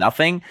means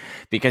nothing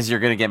because you're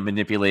going to get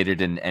manipulated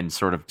and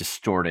sort of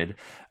distorted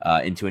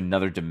into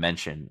another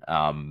dimension.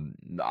 I'm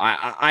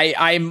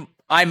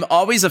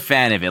always a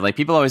fan of it. Like,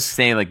 people always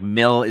say like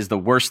mill is the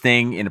worst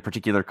thing in a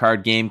particular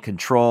card game.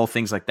 Control,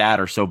 things like that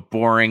are so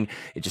boring.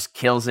 It just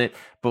kills it.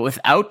 But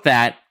without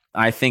that,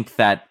 I think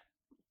that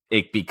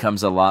it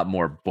becomes a lot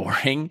more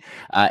boring.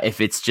 If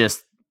it's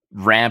just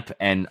ramp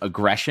and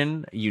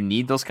aggression, you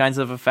need those kinds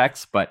of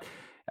effects. But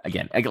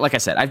again, like I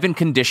said, I've been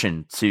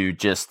conditioned to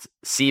just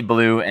see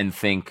blue and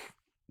think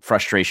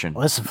frustration.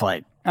 Listen,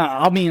 Flight.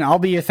 I'll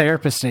be your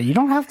therapist. You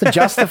don't have to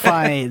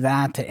justify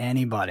that to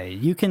anybody.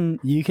 You can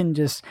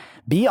just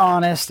be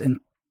honest, and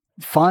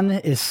fun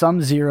is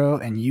sum zero,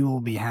 and you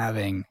will be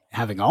having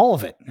all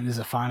of it. It is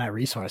a finite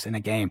resource in a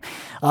game.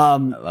 I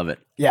love it.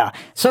 Yeah.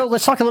 So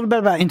let's talk a little bit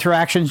about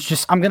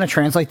interactions. I'm going to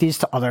translate these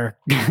to other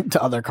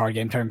card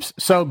game terms.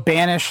 So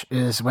banish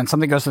is when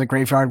something goes to the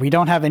graveyard. We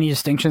don't have any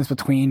distinctions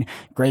between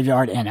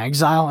graveyard and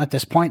exile at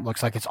this point.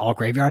 Looks like it's all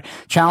graveyard.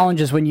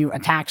 Challenge is when you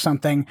attack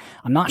something.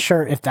 I'm not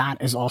sure if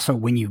that is also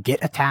when you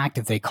get attacked,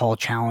 if they call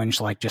challenge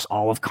like just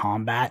all of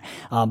combat.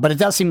 But it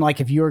does seem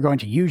like if you are going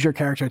to use your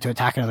character to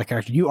attack another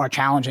character, you are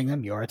challenging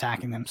them, you are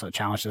attacking them. So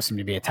challenge does seem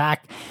to be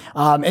attacked.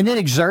 And then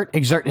exert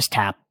is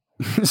tap.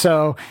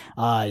 So,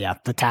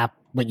 the tap,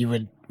 what you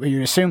would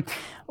assume.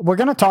 We're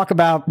going to talk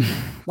about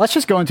let's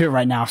just go into it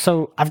right now.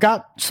 So I've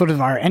got sort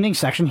of our ending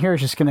section here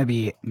is just going to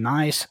be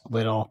nice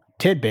little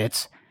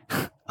tidbits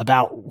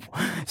about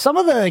some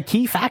of the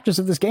key factors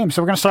of this game.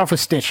 So we're going to start off with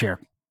Stitch here.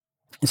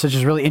 It's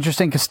just really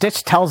interesting because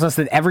Stitch tells us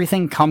that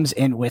everything comes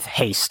in with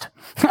haste.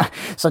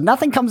 So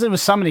nothing comes in with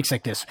summoning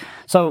sickness.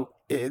 So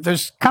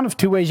there's kind of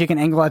two ways you can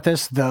angle at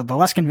this. The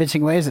less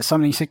convincing way is that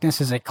summoning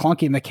sickness is a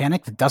clunky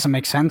mechanic that doesn't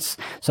make sense.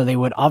 So they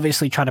would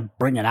obviously try to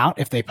bring it out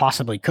if they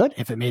possibly could,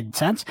 if it made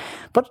sense.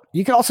 But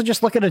you could also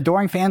just look at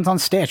adoring fans on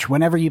Stitch.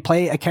 Whenever you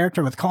play a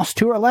character with cost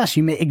 2 or less,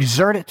 you may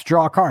exert it to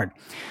draw a card.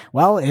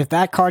 Well, if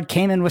that card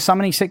came in with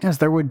summoning sickness,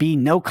 there would be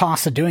no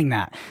cost of doing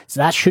that. So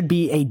that should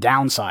be a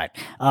downside.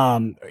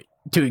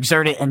 To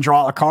exert it and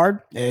draw a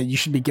card, you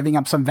should be giving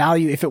up some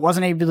value. If it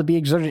wasn't able to be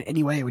exerted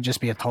anyway, it would just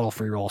be a total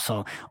free roll.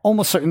 So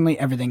almost certainly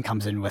everything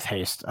comes in with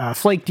haste.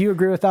 Flake, do you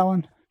agree with that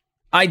one?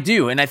 I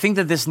do, and I think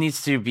that this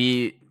needs to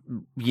be,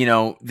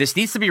 this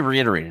needs to be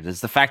reiterated. Is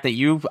the fact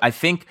that I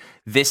think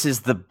this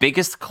is the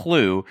biggest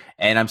clue,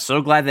 and I'm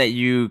so glad that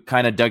you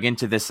kind of dug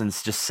into this and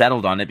just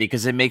settled on it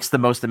because it makes the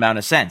most amount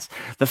of sense.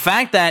 The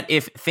fact that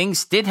if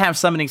things did have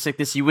summoning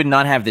sickness, you would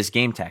not have this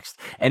game text,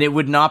 and it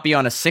would not be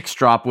on a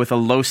 6-drop with a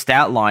low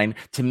stat line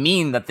to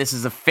mean that this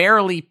is a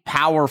fairly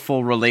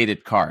powerful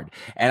related card.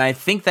 And I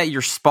think that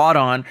you're spot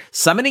on.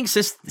 Summoning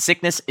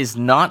sickness is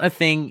not a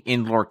thing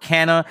in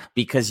Lorcana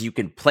because you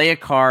can play a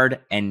card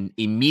and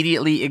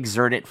immediately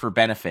exert it for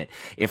benefit.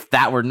 If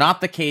that were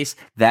not the case,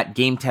 that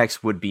game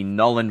text would be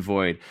null and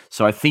void.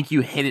 So I think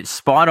you hit it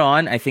spot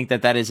on. I think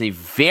that is a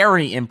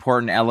very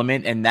important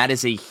element, and that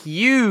is a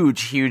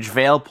huge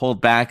veil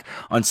pulled back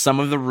on some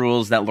of the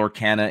rules that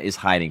Lorcana is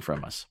hiding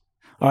from us.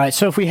 All right,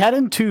 so if we head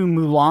into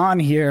Mulan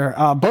here,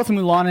 both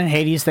Mulan and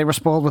Hades, they were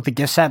spoiled with the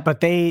gift set, but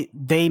they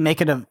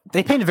paint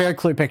a very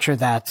clear picture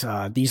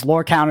that these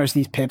lore counters,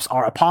 these pips,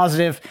 are a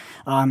positive.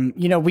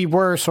 We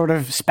were sort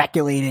of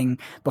speculating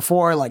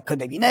before, like, could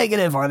they be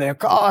negative? Are they a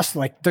cost?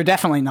 Like, they're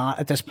definitely not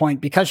at this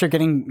point because you're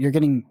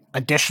getting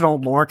additional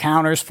lore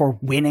counters for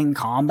winning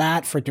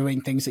combat, for doing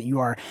things that you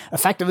are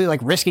effectively like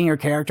risking your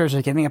characters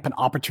or giving up an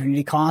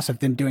opportunity cost of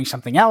them doing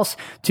something else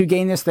to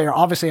gain this. They are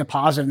obviously a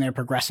positive, and they're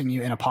progressing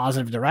you in a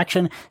positive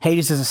direction.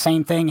 Hades is the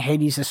same thing.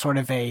 Hades is sort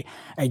of a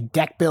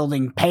deck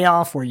building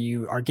payoff where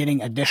you are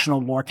getting additional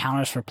lore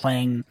counters for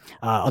playing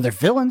other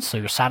villains. So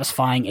you're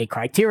satisfying a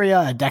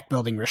criteria, a deck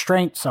building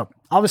restraint. So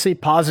obviously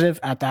positive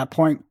at that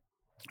point.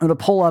 I'm going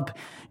to pull up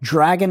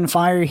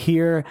Dragonfire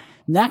here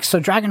next. So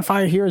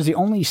Dragonfire here is the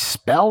only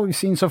spell we've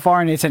seen so far,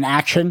 and it's an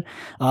action.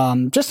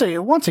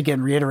 Once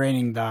again,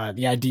 reiterating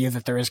the idea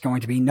that there is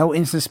going to be no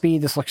instant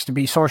speed. This looks to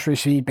be sorcery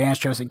speed, band's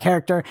chosen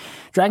character.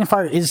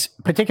 Dragonfire is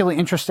particularly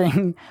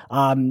interesting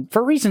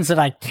for reasons that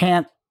I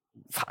can't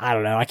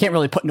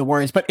really put into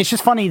words, but it's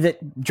just funny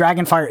that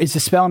Dragonfire is a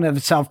spell in and of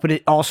itself, but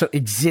it also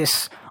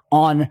exists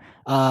on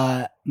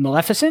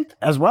Maleficent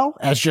as well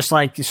as just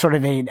like sort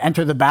of a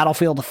enter the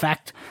battlefield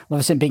effect.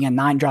 Maleficent being a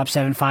 9-drop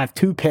 7/5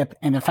 2-pip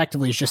and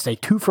effectively is just a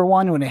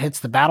 2-for-1 when it hits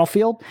the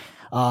battlefield.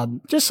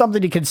 Just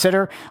something to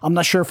consider. I'm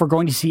not sure if we're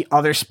going to see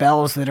other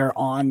spells that are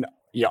on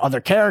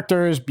other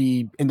characters,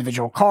 be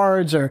individual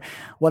cards or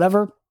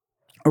whatever.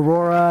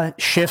 Aurora,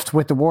 Shift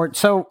with the ward.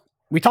 So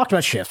we talked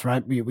about Shift,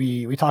 right?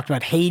 We talked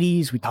about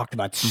Hades. We talked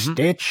about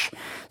Stitch.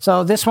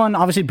 So this one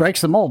obviously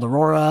breaks the mold.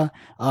 Aurora,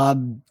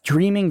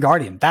 Dreaming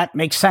Guardian. That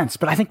makes sense.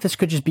 But I think this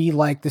could just be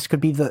like, this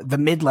could be the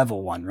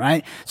mid-level one,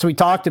 right? So we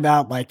talked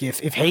about like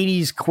if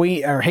Hades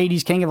Queen or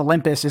Hades King of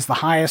Olympus is the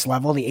highest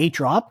level, the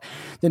 8-drop,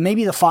 then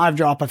maybe the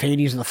 5-drop of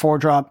Hades or the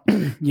 4-drop,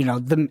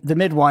 the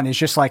mid one is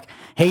just like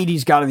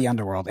Hades, God of the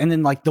Underworld. And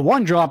then like the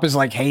 1-drop is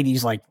like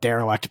Hades, like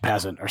Derelict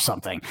Peasant or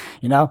something,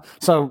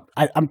 So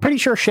I'm pretty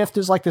sure Shift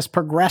is like this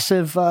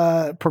progressive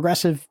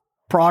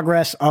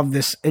progress of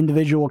this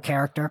individual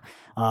character.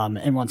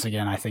 And once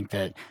again, I think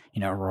that,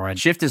 Aurora.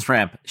 Shift is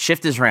ramp.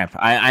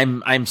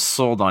 I'm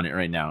sold on it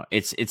right now.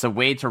 It's a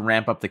way to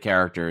ramp up the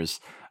characters.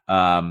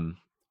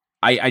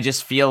 I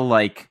just feel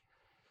like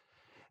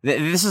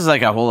this is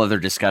like a whole other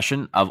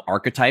discussion of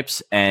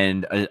archetypes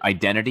and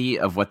identity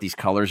of what these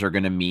colors are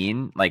going to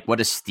mean. Like, what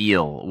is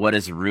steel? What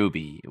is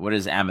ruby? What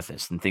is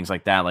amethyst? And things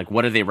like that. Like,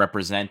 what do they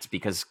represent?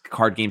 Because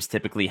card games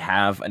typically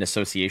have an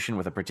association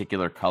with a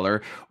particular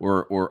color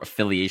or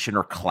affiliation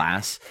or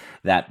class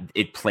that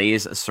it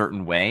plays a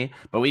certain way.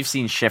 But we've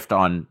seen Shift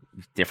on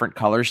different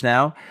colors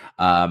now.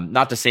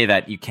 Not to say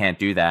that you can't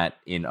do that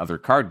in other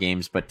card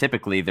games, but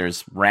typically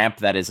there's ramp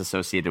that is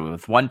associated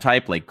with one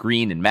type, like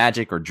green in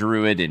Magic or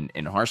Druid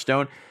in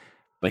Hearthstone.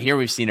 But here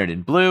we've seen it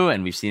in blue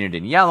and we've seen it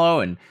in yellow,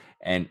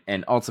 and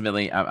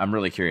ultimately I'm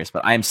really curious,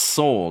 but I'm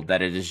sold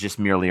that it is just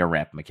merely a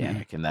ramp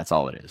mechanic, and that's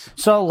all it is.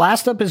 So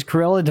last up is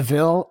Cruella de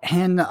Vil,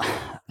 and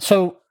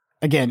so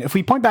again, if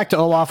we point back to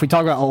Olaf, we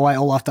talk about why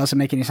Olaf doesn't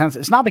make any sense.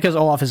 It's not because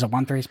Olaf is a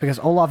 1/3, it's because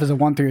Olaf is a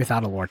 1/3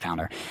 without a lore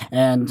counter.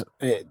 And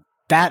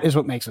that is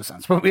what makes no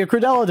sense. But we have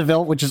Cruella de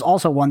Vil, which is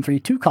also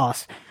 1/3, 2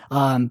 cost,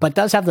 but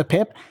does have the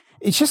pip.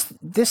 It's just,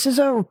 this is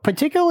a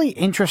particularly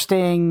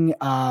interesting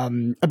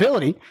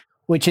ability,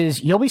 which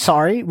is, you'll be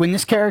sorry, when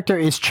this character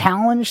is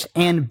challenged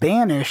and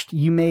banished,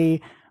 you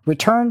may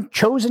return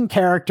chosen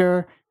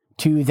character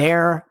to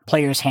their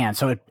player's hand.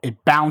 So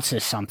it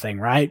bounces something,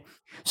 right?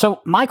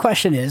 So my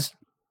question is,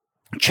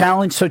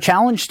 challenge. So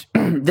challenged,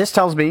 this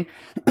tells me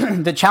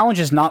the challenge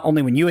is not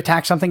only when you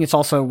attack something, it's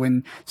also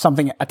when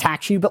something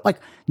attacks you. But like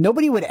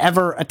nobody would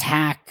ever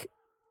attack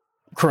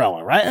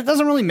Cruella, right? It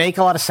doesn't really make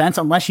a lot of sense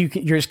unless you're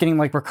just getting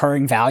like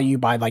recurring value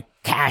by like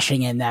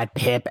cashing in that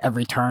pip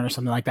every turn or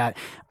something like that.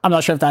 I'm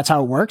not sure if that's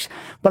how it works,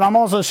 but I'm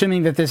also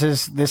assuming that this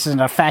is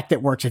an effect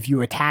that works if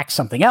you attack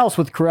something else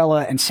with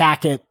Cruella and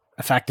sack it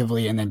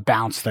effectively and then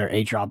bounce their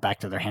A drop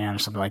back to their hand or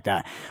something like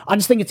that. I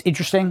just think it's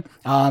interesting.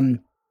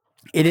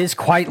 It is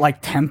quite like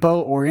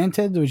tempo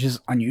oriented, which is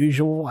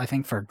unusual, I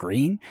think, for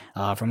green,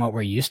 from what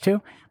we're used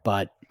to.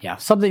 But yeah,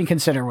 something to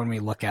consider when we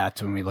look at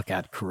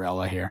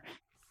Cruella here.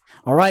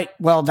 All right,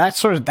 well,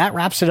 that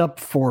wraps it up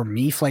for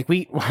me, Flake.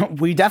 We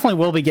definitely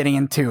will be getting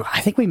into. I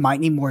think we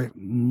might need more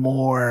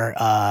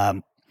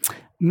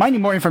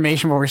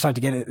information before we start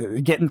to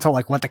get into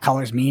like what the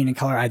colors mean and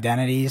color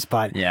identities.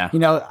 But yeah,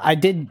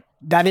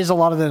 that is a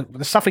lot of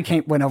the stuff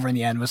we went over in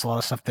the end was a lot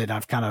of stuff that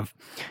I've kind of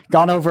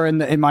gone over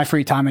in my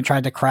free time and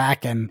tried to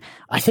crack. And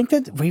I think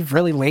that we've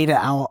really laid it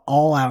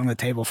all out on the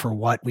table for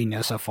what we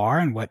know so far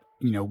and what,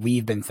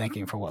 we've been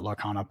thinking for what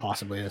Lorcana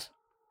possibly is.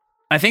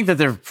 I think that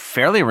they're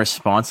fairly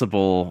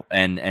responsible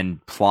and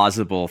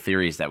plausible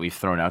theories that we've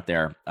thrown out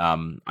there.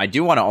 I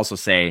do want to also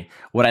say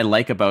what I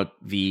like about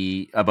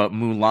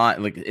Mulan.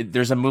 Like,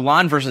 there's a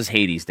Mulan versus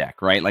Hades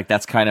deck, right? Like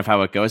that's kind of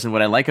how it goes. And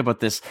what I like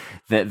about this,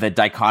 the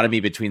dichotomy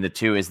between the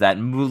two, is that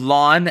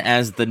Mulan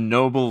as the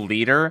noble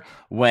leader,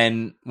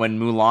 when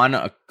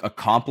Mulan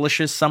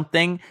accomplishes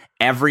something,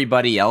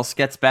 everybody else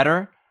gets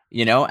better.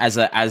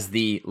 As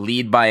the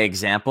lead by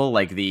example,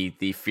 like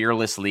the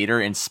fearless leader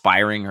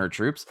inspiring her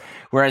troops.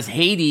 Whereas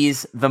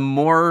Hades, the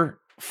more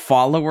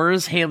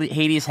followers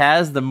Hades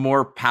has, the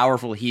more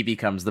powerful he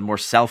becomes, the more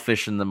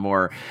selfish and the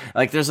more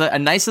like there's a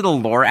nice little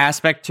lore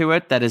aspect to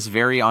it that is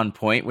very on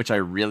point, which I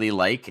really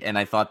like. And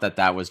I thought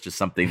that was just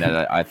something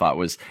that I thought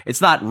was, it's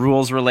not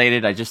rules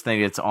related. I just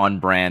think it's on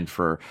brand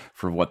for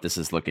what this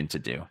is looking to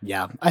do.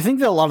 Yeah. I think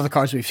that a lot of the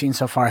cards we've seen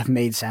so far have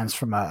made sense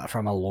from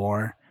a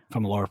lore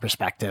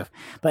perspective.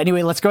 But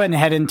anyway, let's go ahead and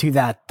head into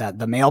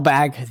the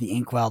mailbag, the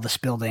inkwell, the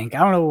spilled ink. I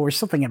don't know. We're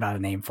still thinking about a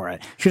name for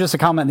it. Shoot us a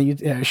comment.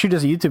 Shoot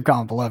us a YouTube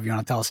comment below if you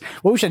want to tell us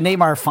what we should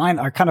name our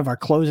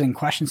closing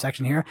question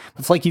section here.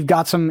 But Flake, you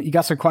got some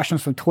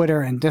questions from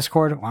Twitter and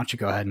Discord. Why don't you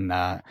go ahead and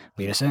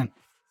lead us in?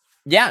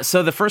 Yeah,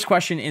 so the first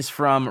question is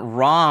from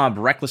Rob,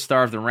 Reckless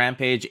Star of the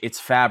Rampage. It's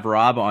Fab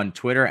Rob on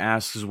Twitter,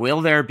 asks,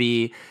 will there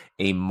be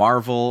a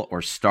Marvel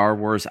or Star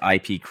Wars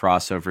IP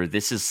crossover?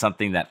 This is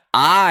something that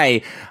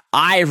I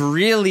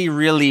really,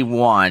 really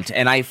want.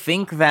 And I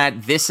think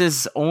that this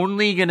is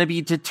only going to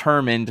be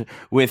determined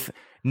with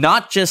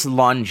not just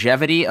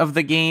longevity of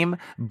the game,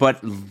 but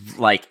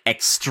like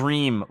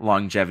extreme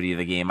longevity of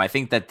the game. I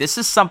think that this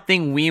is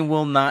something we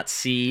will not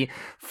see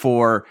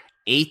for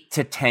 8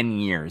 to 10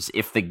 years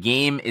if the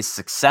game is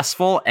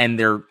successful.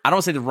 And I don't want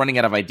to say they're running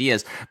out of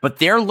ideas, but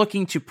they're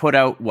looking to put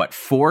out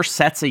 4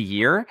 sets a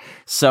year.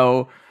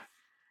 So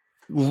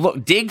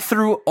dig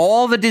through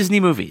all the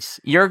Disney movies.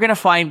 You're going to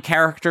find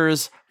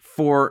characters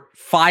for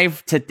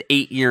 5 to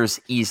 8 years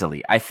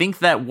easily. I think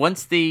that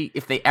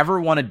if they ever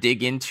want to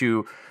dig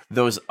into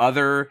those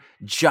other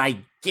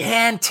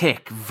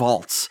gigantic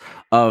vaults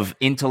of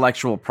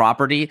intellectual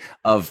property,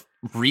 of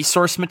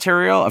source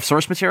material,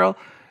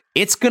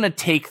 it's going to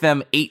take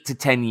them 8 to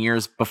 10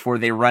 years before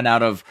they run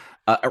out of,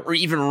 or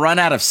even run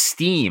out of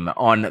steam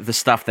on the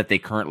stuff that they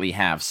currently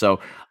have. So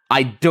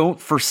I don't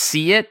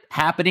foresee it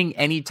happening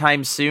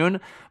anytime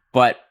soon,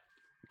 but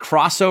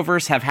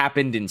crossovers have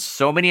happened in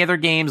so many other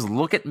games.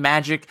 Look at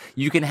Magic.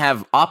 You can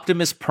have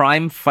Optimus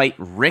Prime fight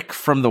Rick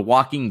from The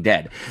Walking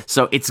Dead.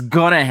 So it's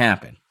going to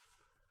happen.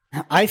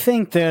 I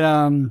think that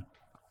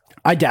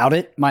I doubt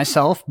it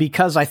myself,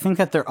 because I think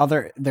that their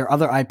other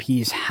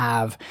IPs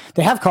have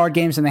card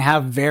games and they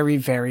have very,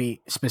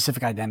 very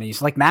specific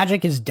identities. Like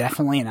Magic is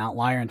definitely an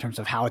outlier in terms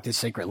of how it did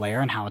Sacred Lair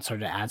and how it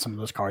started to add some of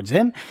those cards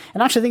in.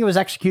 And I actually think it was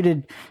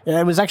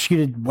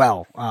executed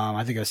well.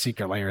 I think the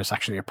Secret Lair is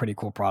actually a pretty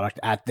cool product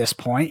at this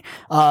point.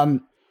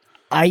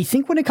 I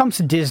think when it comes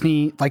to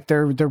Disney, like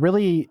they're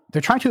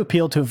trying to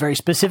appeal to a very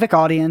specific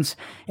audience,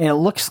 and it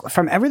looks,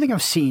 from everything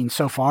I've seen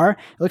so far,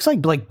 it looks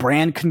like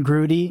brand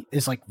congruity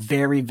is like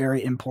very,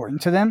 very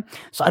important to them.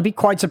 So I'd be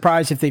quite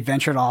surprised if they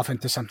ventured off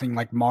into something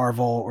like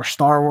Marvel or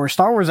Star Wars.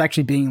 Star Wars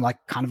actually being like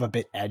kind of a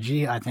bit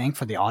edgy, I think,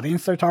 for the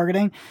audience they're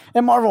targeting,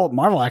 and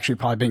Marvel actually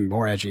probably being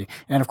more edgy.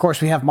 And of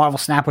course we have Marvel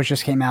Snap, which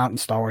just came out, and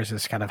Star Wars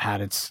has kind of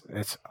had its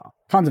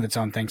tons of its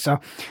own thing. So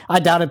I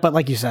doubt it, but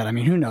like you said, I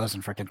mean, who knows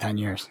in freaking 10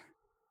 years.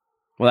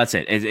 Well, that's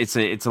it. It's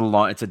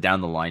a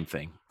down the line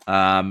thing.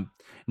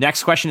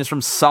 Next question is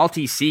from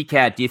Salty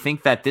Seacat. Do you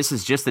think that this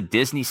is just a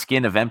Disney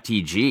skin of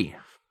MTG?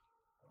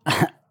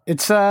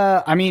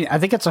 I mean, I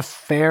think it's a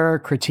fair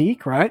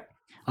critique, right?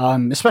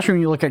 Especially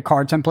when you look at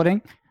card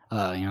templating,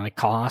 like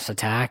cost,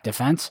 attack,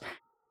 defense.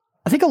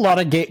 I think a lot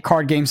of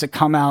card games that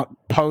come out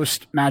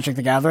post Magic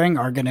the Gathering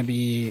are going to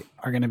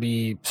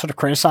be sort of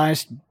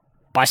criticized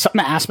by some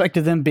aspect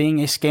of them being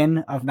a skin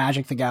of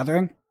Magic the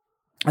Gathering.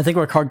 I think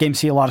where card games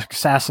see a lot of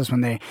success is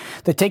when they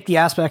take the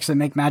aspects that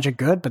make Magic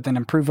good, but then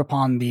improve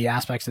upon the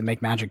aspects that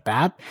make Magic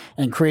bad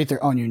and create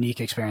their own unique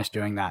experience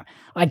doing that.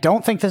 I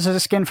don't think this is a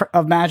skin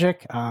of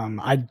Magic.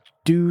 I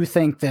do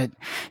think that,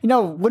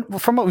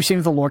 from what we've seen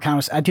with the lore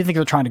counters, I do think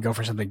they're trying to go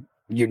for something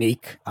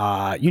unique,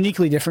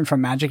 uniquely different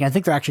from Magic. I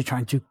think they're actually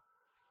trying to,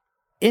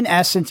 in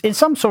essence, in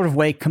some sort of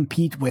way,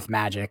 compete with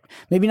Magic.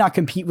 Maybe not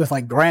compete with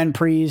like Grand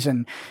Prix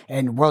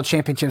and World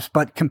Championships,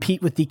 but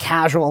compete with the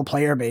casual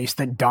player base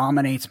that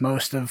dominates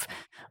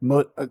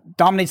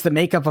dominates the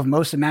makeup of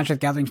most of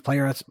Magic the Gathering's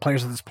players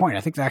at this point.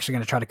 I think they're actually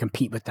going to try to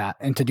compete with that,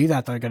 and to do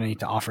that, they're going to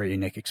need to offer a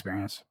unique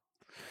experience.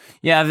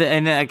 Yeah,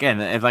 and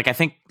again, like I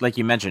think, like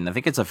you mentioned, I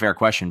think it's a fair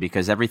question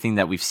because everything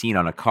that we've seen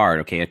on a card,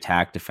 okay,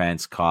 attack,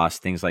 defense,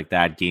 cost, things like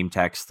that, game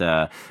text,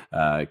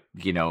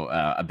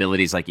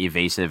 abilities like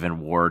evasive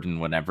and ward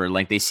and whatever,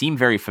 like they seem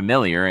very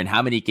familiar. And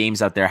how many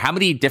games out there? How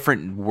many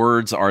different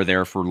words are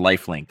there for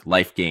lifelink,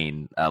 life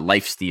gain,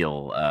 life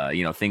steal,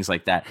 things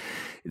like that?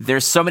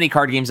 There's so many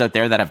card games out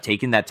there that have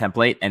taken that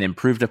template and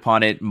improved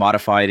upon it,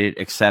 modified it,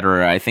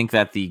 etc. I think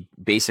that the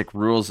basic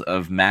rules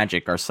of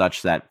Magic are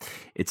such that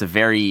it's a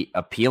very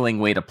appealing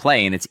way to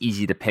play and it's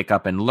easy to pick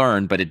up and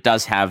learn, but it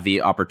does have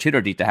the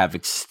opportunity to have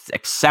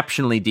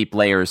exceptionally deep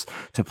layers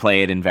to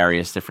play it in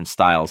various different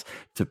styles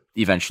to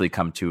eventually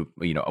come to,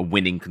 a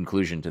winning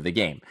conclusion to the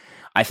game.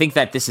 I think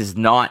that this is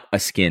not a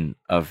skin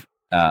of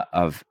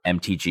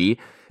MTG,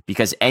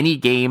 because any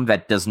game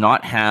that does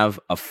not have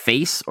a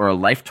face or a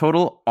life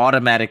total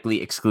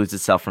automatically excludes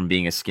itself from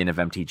being a skin of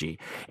MTG.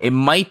 It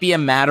might be a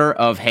matter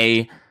of,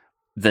 hey,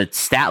 the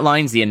stat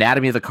lines, the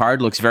anatomy of the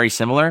card looks very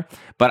similar,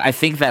 but I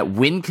think that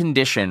win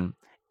condition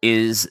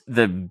is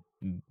the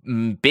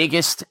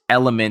biggest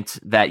element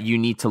that you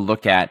need to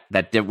look at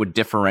that would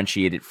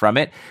differentiate it from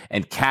it.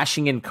 And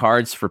cashing in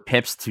cards for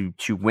pips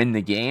to win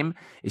the game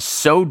is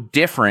so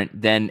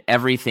different than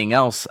everything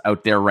else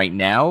out there right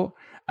now.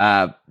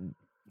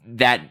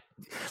 That,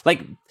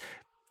 like,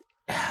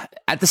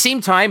 at the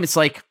same time, it's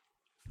like,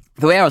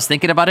 the way I was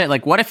thinking about it,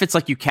 like, what if it's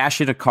like you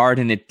cash in a card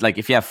and it, like,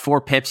 if you have 4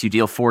 pips, you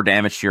deal 4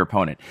 damage to your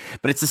opponent,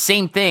 but it's the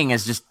same thing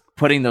as just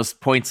putting those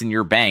points in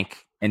your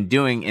bank and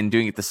doing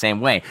it the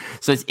same way.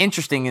 So it's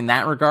interesting in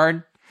that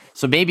regard.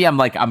 So maybe I'm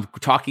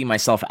talking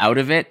myself out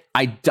of it.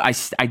 I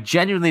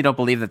genuinely don't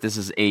believe that this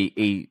is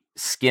a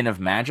skin of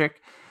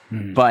Magic,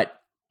 but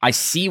I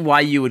see why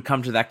you would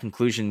come to that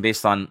conclusion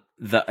based on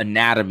the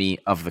anatomy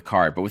of the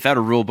card. But without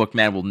a rule book,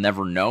 man, we'll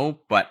never know.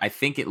 But I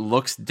think it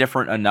looks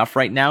different enough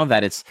right now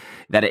that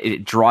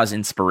it draws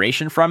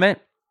inspiration from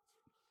it.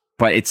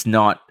 But it's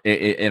not.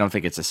 I don't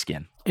think it's a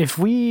skin. If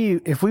we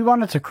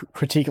wanted to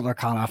critique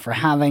Lorcana for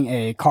having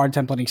a card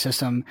templating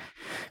system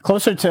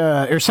closer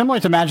to or similar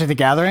to Magic the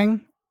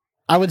Gathering,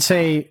 I would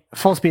say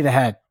full speed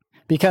ahead.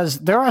 Because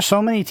there are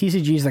so many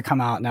TCGs that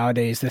come out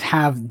nowadays that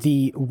have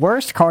the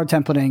worst card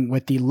templating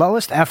with the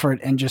lowest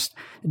effort and just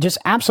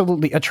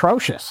absolutely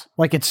atrocious.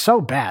 Like, it's so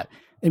bad.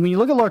 And when you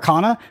look at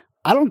Lorcana,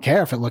 I don't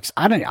care if it looks,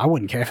 I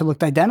wouldn't care if it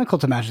looked identical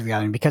to Magic the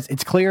Gathering because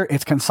it's clear,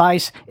 it's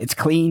concise, it's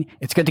clean,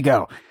 it's good to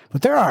go.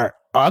 But there are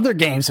other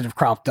games that have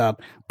cropped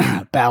up,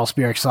 Battle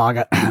Spirit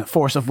Saga,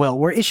 Force of Will,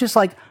 where it's just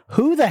like,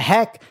 who the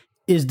heck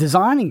is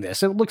designing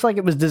this? It looks like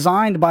it was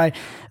designed by,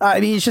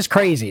 it's just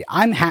crazy.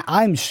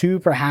 I'm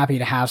super happy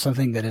to have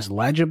something that is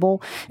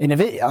legible. And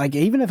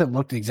even if it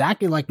looked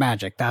exactly like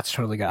Magic, that's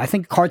totally good. I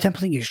think card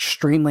templating is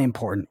extremely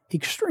important.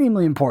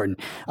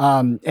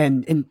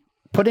 And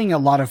putting a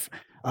lot of,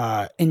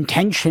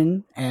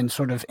 intention and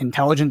sort of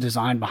intelligent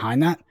design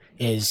behind that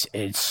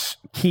it's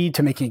key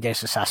to making a game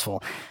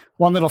successful.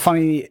 One little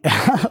funny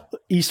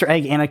Easter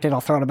egg anecdote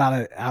I'll throw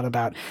out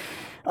about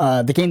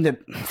the game that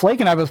Flake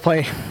and I both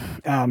play,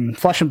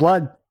 Flesh and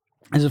Blood.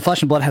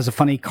 Flesh and Blood has a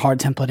funny card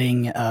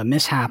templating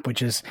mishap,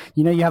 which is,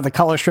 you have the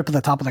color strip at the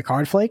top of the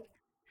card, Flake.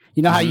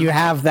 You know how you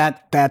have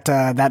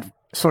that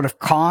sort of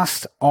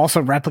cost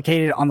also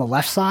replicated on the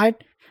left side,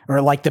 or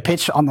like the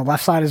pitch on the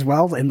left side as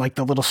well, in like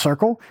the little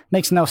circle?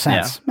 Makes no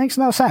sense. Yeah. Makes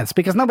no sense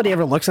because nobody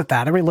ever looks at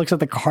that. Everybody looks at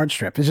the card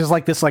strip. It's just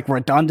like this like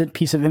redundant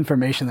piece of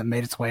information that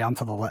made its way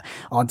onto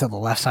the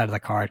left side of the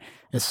card.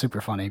 It's super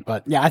funny,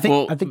 but yeah, I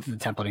think the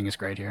templating is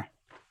great here.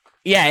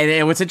 Yeah,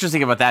 and what's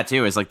interesting about that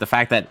too is like the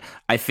fact that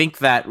I think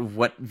that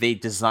what they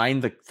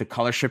designed the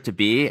color strip to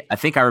be, I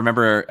think I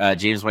remember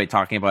James White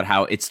talking about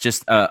how it's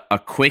just a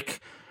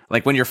quick,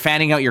 like when you're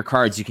fanning out your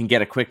cards, you can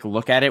get a quick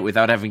look at it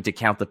without having to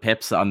count the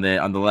pips on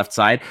the left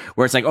side,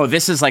 where it's like, oh,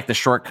 this is like the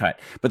shortcut.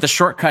 But the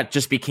shortcut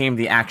just became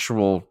the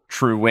actual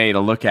true way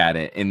to look at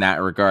it in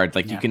that regard.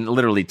 Like you can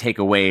literally take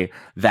away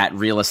that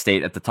real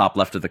estate at the top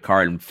left of the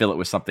card and fill it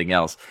with something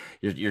else.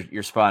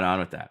 You're spot on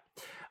with that.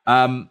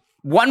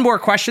 One more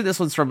question. This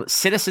one's from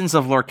Citizens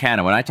of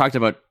Lorcana. When I talked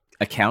about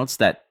accounts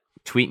that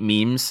tweet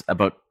memes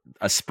about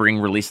a spring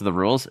release of the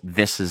rules,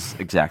 this is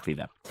exactly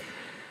them.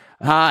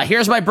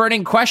 Here's my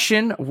burning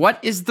question. What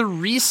is the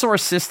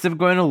resource system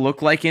going to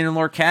look like in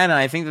Lorcana?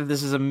 I think that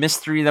this is a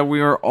mystery that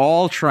we are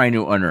all trying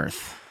to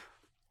unearth.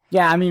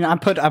 Yeah, I mean, I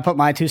put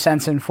my 2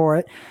 cents in for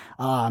it.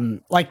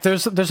 Like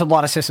there's a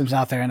lot of systems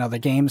out there in other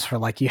games for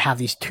like you have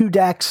these 2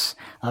 decks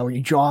where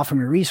you draw from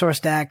your resource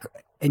deck,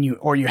 and you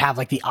have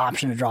like the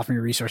option to draw from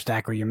your resource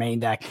deck or your main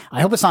deck.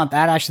 I hope it's not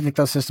that. I actually think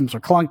those systems are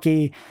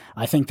clunky.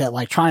 I think that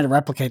like trying to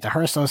replicate the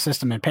Hearthstone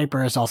system in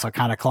paper is also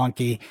kind of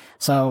clunky.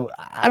 So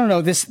I don't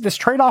know, this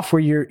trade off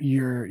where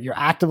you're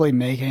actively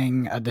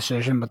making a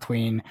decision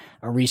between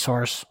a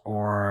resource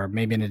or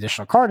maybe an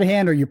additional card to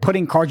hand, or you're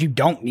putting cards you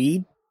don't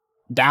need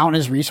down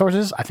as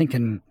resources, I think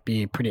can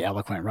be pretty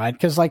eloquent, right?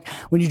 Because like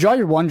when you draw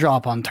your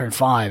 1-drop on turn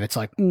 5, it's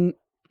like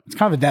it's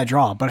kind of a dead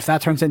draw. But if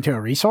that turns into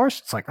a resource,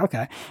 it's like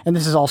okay. And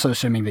this is also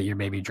assuming that you're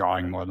maybe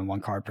drawing more than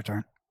 1 card per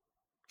turn.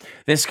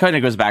 This kind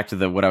of goes back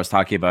to what I was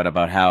talking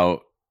about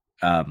how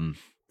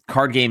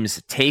card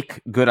games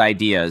take good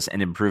ideas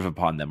and improve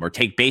upon them, or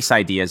take base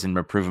ideas and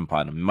improve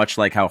upon them. Much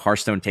like how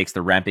Hearthstone takes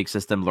the ramping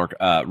system,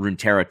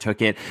 Runeterra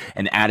took it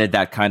and added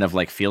that kind of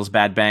like feels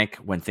bad bank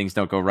when things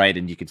don't go right,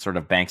 and you can sort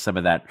of bank some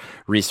of that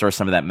resource,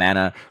 some of that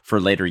mana for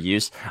later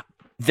use.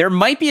 There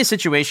might be a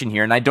situation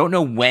here, and I don't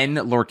know when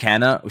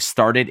Lorcana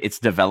started its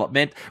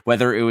development,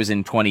 whether it was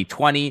in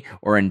 2020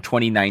 or in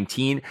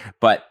 2019,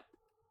 but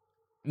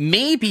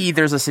maybe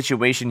there's a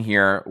situation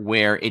here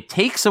where it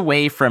takes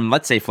away from,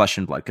 let's say, Flesh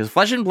and Blood, because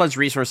Flesh and Blood's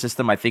resource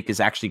system, I think, is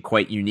actually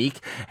quite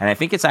unique, and I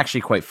think it's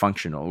actually quite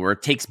functional, where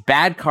it takes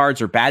bad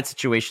cards or bad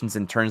situations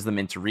and turns them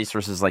into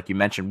resources, like you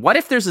mentioned. What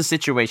if there's a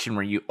situation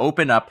where you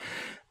open up,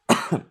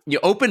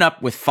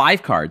 with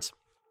 5 cards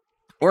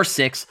or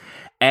 6,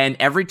 and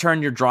every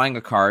turn you're drawing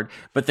a card,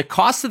 but the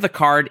cost of the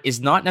card is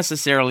not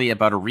necessarily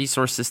about a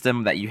resource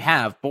system that you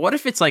have. But what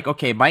if it's like,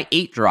 okay, my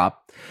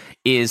 8-drop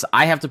is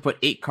I have to put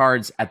 8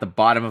 cards at the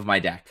bottom of my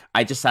deck.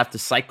 I just have to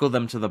cycle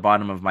them to the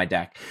bottom of my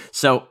deck.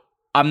 So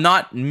I'm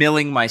not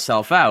milling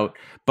myself out,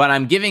 but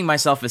I'm giving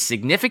myself a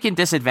significant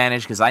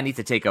disadvantage because I need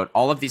to take out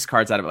all of these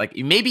cards out of it. Like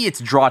maybe it's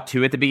draw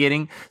 2 at the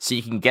beginning so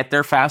you can get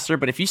there faster.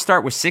 But if you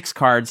start with 6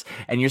 cards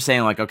and you're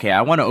saying like, okay,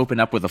 I want to open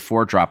up with a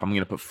 4-drop. I'm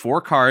going to put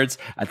 4 cards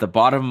at the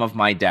bottom of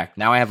my deck.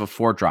 Now I have a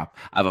 4-drop.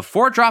 I have a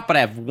 4-drop, but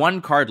I have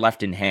 1 card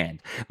left in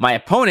hand. My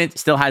opponent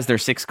still has their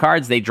 6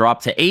 cards. They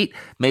drop to 8.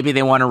 Maybe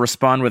they want to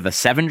respond with a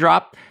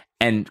 7-drop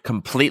and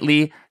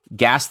completely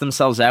gas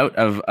themselves out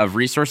of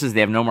resources. They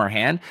have no more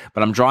hand,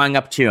 but I'm drawing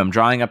up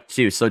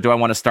 2. So do I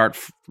want to start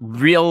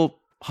real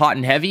hot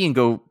and heavy and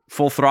go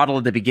full throttle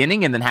at the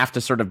beginning and then have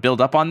to sort of build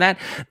up on that?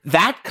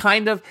 That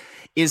kind of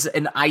is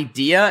an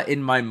idea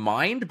in my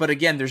mind, but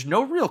again, there's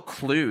no real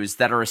clues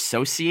that are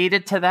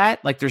associated to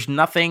that. Like there's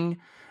nothing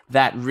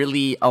that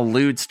really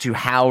alludes to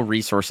how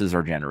resources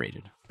are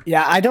generated.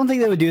 Yeah, I don't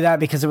think they would do that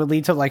because it would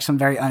lead to like some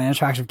very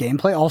uninteractive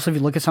gameplay. Also, if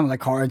you look at some of the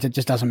cards, it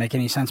just doesn't make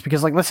any sense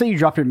because like let's say you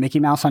drop your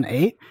Mickey Mouse on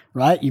 8,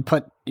 right? You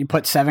put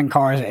 7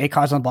 cards, 8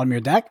 cards on the bottom of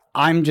your deck.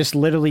 I'm just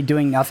literally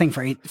doing nothing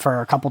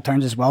for a couple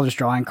turns as well, just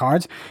drawing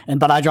cards.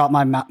 But I drop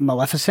my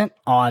Maleficent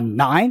on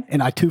 9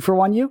 and I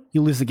 2-for-1 you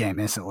lose the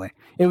game instantly.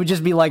 It would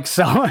just be like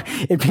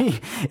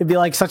it'd be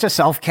like such a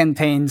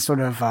self-contained sort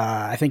of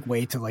I think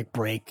way to like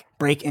break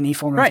any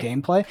form of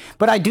gameplay.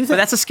 But I do think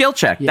that's a skill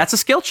check. Yeah. That's a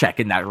skill check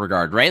in that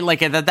regard, right?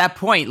 Like at that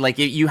point, like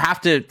you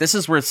have to, this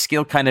is where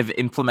skill kind of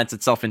implements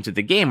itself into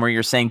the game where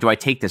you're saying, do I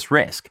take this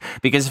risk?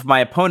 Because if my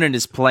opponent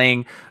is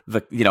playing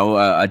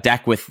a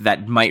deck with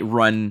that might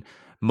run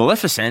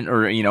Maleficent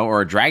or a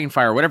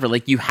Dragonfire or whatever,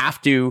 like you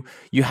have to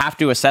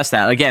assess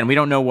that. Again, we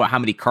don't know how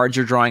many cards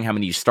you're drawing, how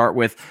many you start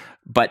with,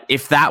 but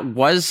if that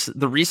was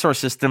the resource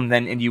system,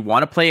 then and you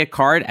want to play a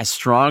card as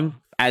strong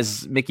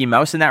as Mickey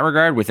Mouse in that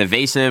regard, with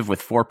evasive,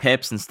 with 4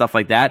 pips and stuff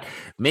like that,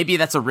 maybe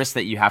that's a risk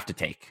that you have to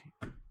take.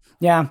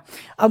 Yeah,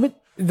 but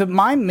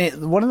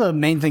one of the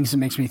main things that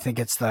makes me think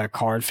it's the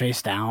card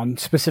face down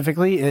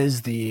specifically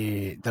is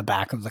the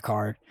back of the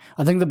card.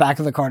 I think the back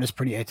of the card is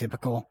pretty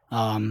atypical.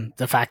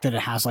 The fact that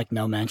it has like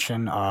no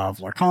mention of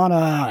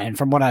Lorcana, and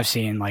from what I've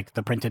seen, like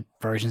the printed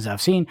versions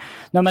I've seen,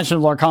 no mention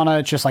of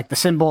Lorcana. It's just like the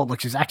symbol. It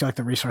looks exactly like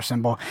the resource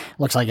symbol. It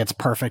looks like it's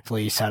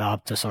perfectly set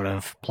up to sort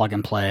of plug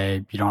and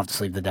play. You don't have to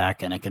sleeve the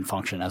deck, and it can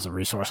function as a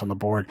resource on the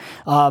board.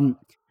 One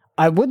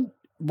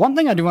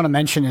thing I do want to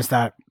mention is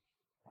that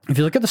if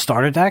you look at the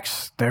starter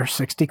decks, there are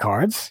 60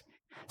 cards.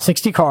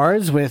 60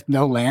 cards with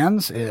no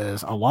lands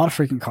is a lot of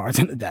freaking cards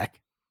in the deck.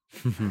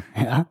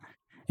 Yeah.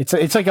 It's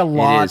like a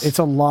lot. It's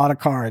a lot of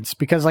cards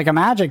because like a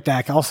Magic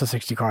deck also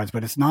 60 cards,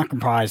 but it's not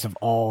comprised of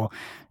all,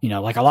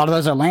 like a lot of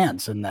those are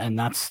lands and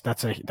that's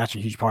a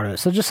huge part of it.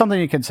 So just something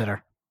to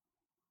consider.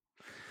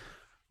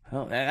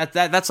 Well,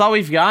 that's all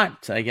we've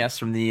got, I guess,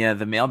 from the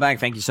mailbag.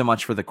 Thank you so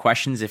much for the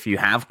questions. If you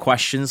have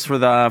questions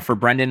for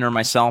Brendan or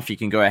myself, you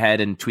can go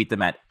ahead and tweet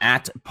them at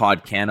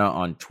Podcana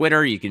on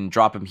Twitter. You can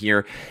drop them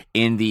here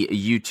in the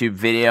YouTube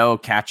video.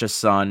 Catch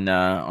us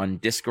on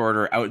Discord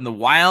or out in the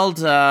wild.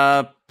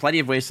 Plenty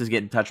of ways to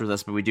get in touch with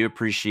us, but we do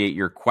appreciate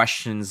your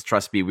questions.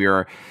 Trust me, we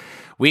are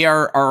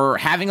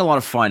having a lot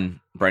of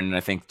fun, Brendan.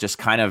 I think just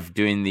kind of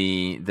doing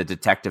the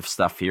detective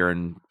stuff here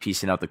and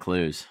piecing out the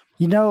clues.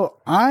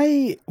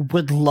 I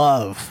would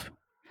love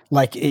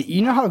Like,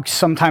 you know how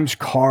sometimes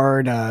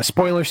card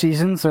spoiler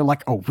seasons, they're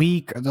like a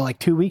week or they're like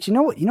 2 weeks. You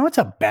know what's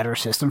a better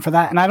system for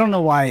that? And I don't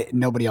know why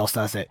nobody else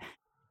does it.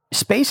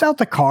 Space out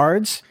the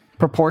cards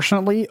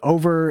proportionately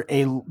over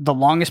the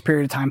longest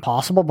period of time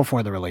possible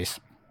before the release.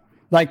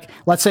 Like,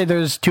 let's say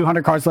there's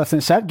 200 cards left in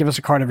the set. Give us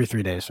a card every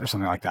 3 days or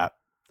something like that.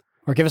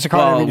 Or give us a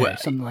card every day,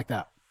 something like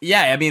that.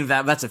 Yeah, I mean,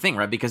 that's the thing,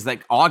 right? Because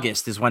like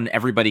August is when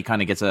everybody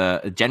kind of gets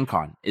a Gen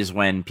Con, is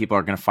when people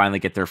are going to finally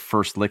get their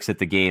first licks at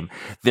the game.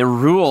 The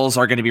rules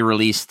are going to be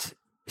released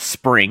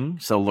spring.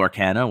 So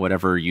Lorcana,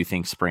 whatever you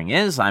think spring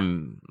is,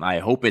 I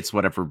hope it's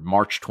whatever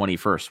March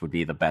 21st would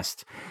be the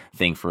best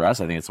thing for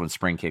us. I think it's when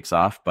spring kicks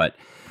off. But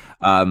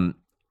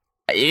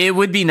it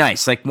would be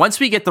nice. Like once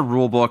we get the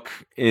rule book,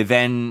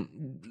 then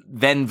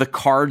the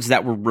cards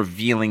that we're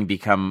revealing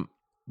become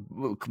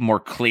more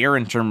clear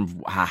in terms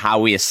of how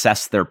we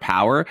assess their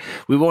power.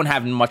 We won't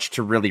have much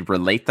to really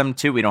relate them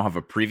to. We don't have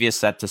a previous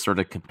set to sort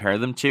of compare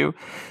them to.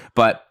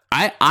 But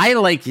I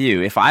like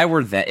you, if I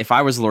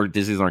was Lord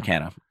Disney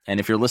Lorcana,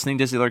 and if you're listening,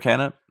 Disney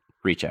Lorcana,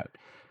 reach out.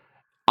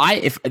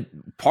 If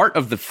part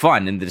of the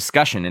fun and the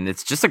discussion, and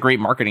it's just a great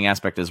marketing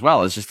aspect as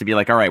well, is just to be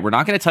like, all right, we're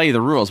not going to tell you the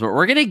rules, but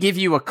we're going to give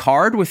you a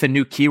card with a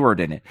new keyword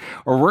in it,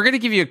 or we're going to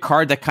give you a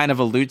card that kind of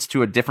alludes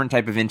to a different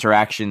type of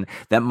interaction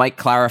that might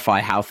clarify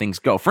how things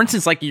go. For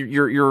instance, like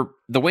you're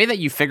the way that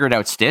you figured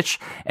out Stitch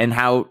and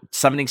how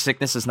summoning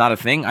sickness is not a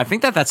thing. I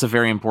think that's a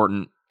very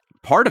important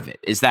part of it,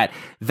 is that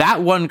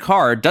one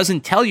card doesn't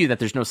tell you that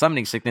there's no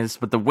summoning sickness,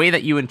 but the way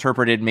that you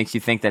interpret it makes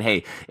you think that,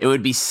 hey, it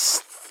would be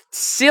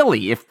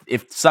silly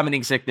if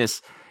summoning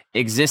sickness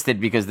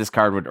existed because this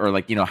card would, or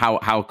like, you know,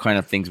 how kind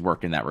of things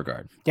work in that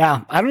regard.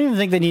 Yeah, I don't even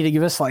think they need to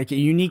give us like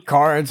unique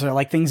cards or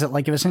like things that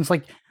like give us things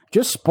like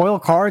just spoil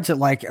cards at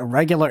like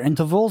regular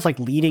intervals, like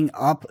leading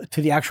up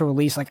to the actual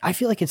release. Like I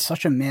feel like it's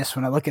such a miss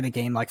when I look at a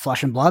game like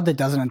Flesh and Blood that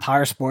does an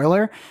entire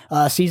spoiler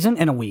season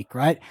in a week,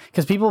 right?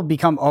 Because people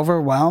become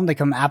overwhelmed, they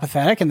become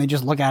apathetic, and they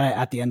just look at it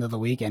at the end of the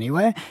week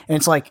anyway. And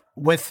it's like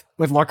with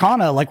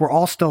Lorcana, like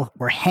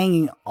we're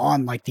hanging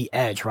on like the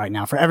edge right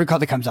now for every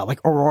card that comes out. Like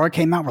Aurora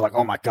came out, we're like,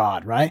 oh my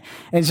god, right?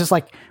 And it's just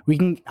like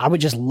I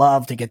would just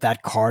love to get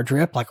that card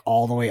drip like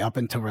all the way up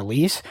into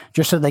release,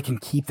 just so they can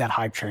keep that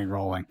hype train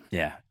rolling.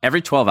 Yeah,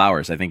 every 12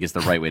 hours, I think, is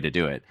the right way to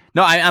do it.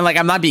 No,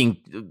 I'm not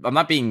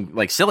being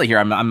like silly here.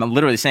 I'm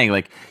literally saying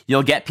like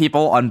you'll get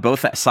people on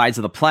both sides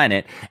of the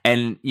planet,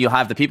 and you'll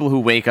have the people who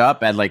wake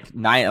up at like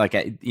 9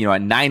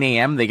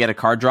 a.m. they get a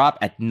card drop.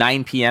 At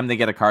 9 p.m. they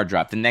get a card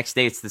drop. The next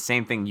day it's the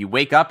same thing. You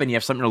wake up and you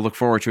have something to look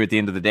forward to at the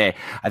end of the day.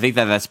 I think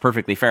that's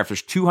perfectly fair. If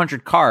there's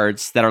 200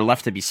 cards that are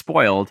left to be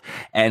spoiled,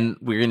 and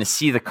we're going to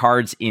see the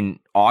cards in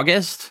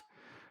August.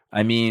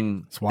 I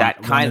mean, it's one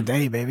a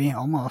day, baby,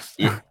 almost.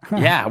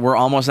 Yeah, we're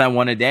almost at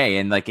one a day.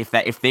 And like,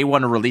 if they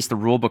want to release the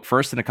rule book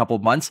first in a couple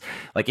of months,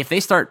 like if they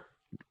start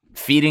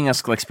feeding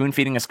us, like spoon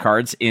feeding us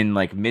cards in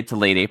like mid to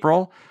late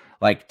April,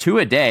 like 2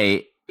 a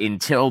day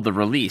until the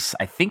release,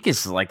 I think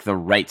is like the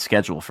right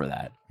schedule for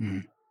that.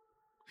 Mm.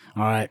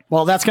 All right.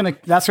 Well, that's gonna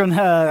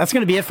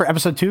be it for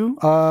episode 2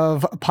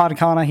 of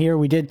Podcana. Here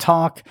we did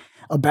talk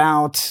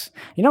about,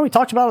 we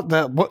talked about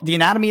the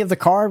anatomy of the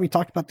card. We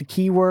talked about the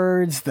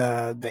keywords,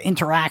 the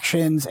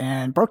interactions,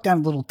 and broke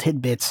down little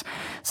tidbits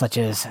such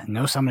as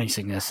no summoning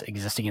sickness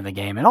existing in the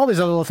game and all these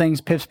other little things,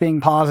 pips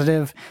being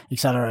positive,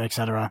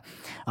 etc.,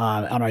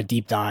 on our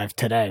deep dive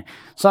today.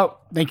 So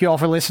thank you all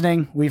for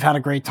listening. We've had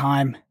a great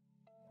time.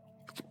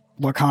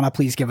 Lorcana,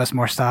 please give us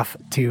more stuff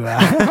to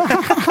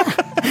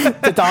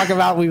to talk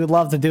about. We would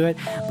love to do it.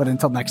 But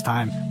until next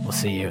time, we'll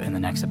see you in the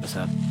next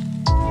episode.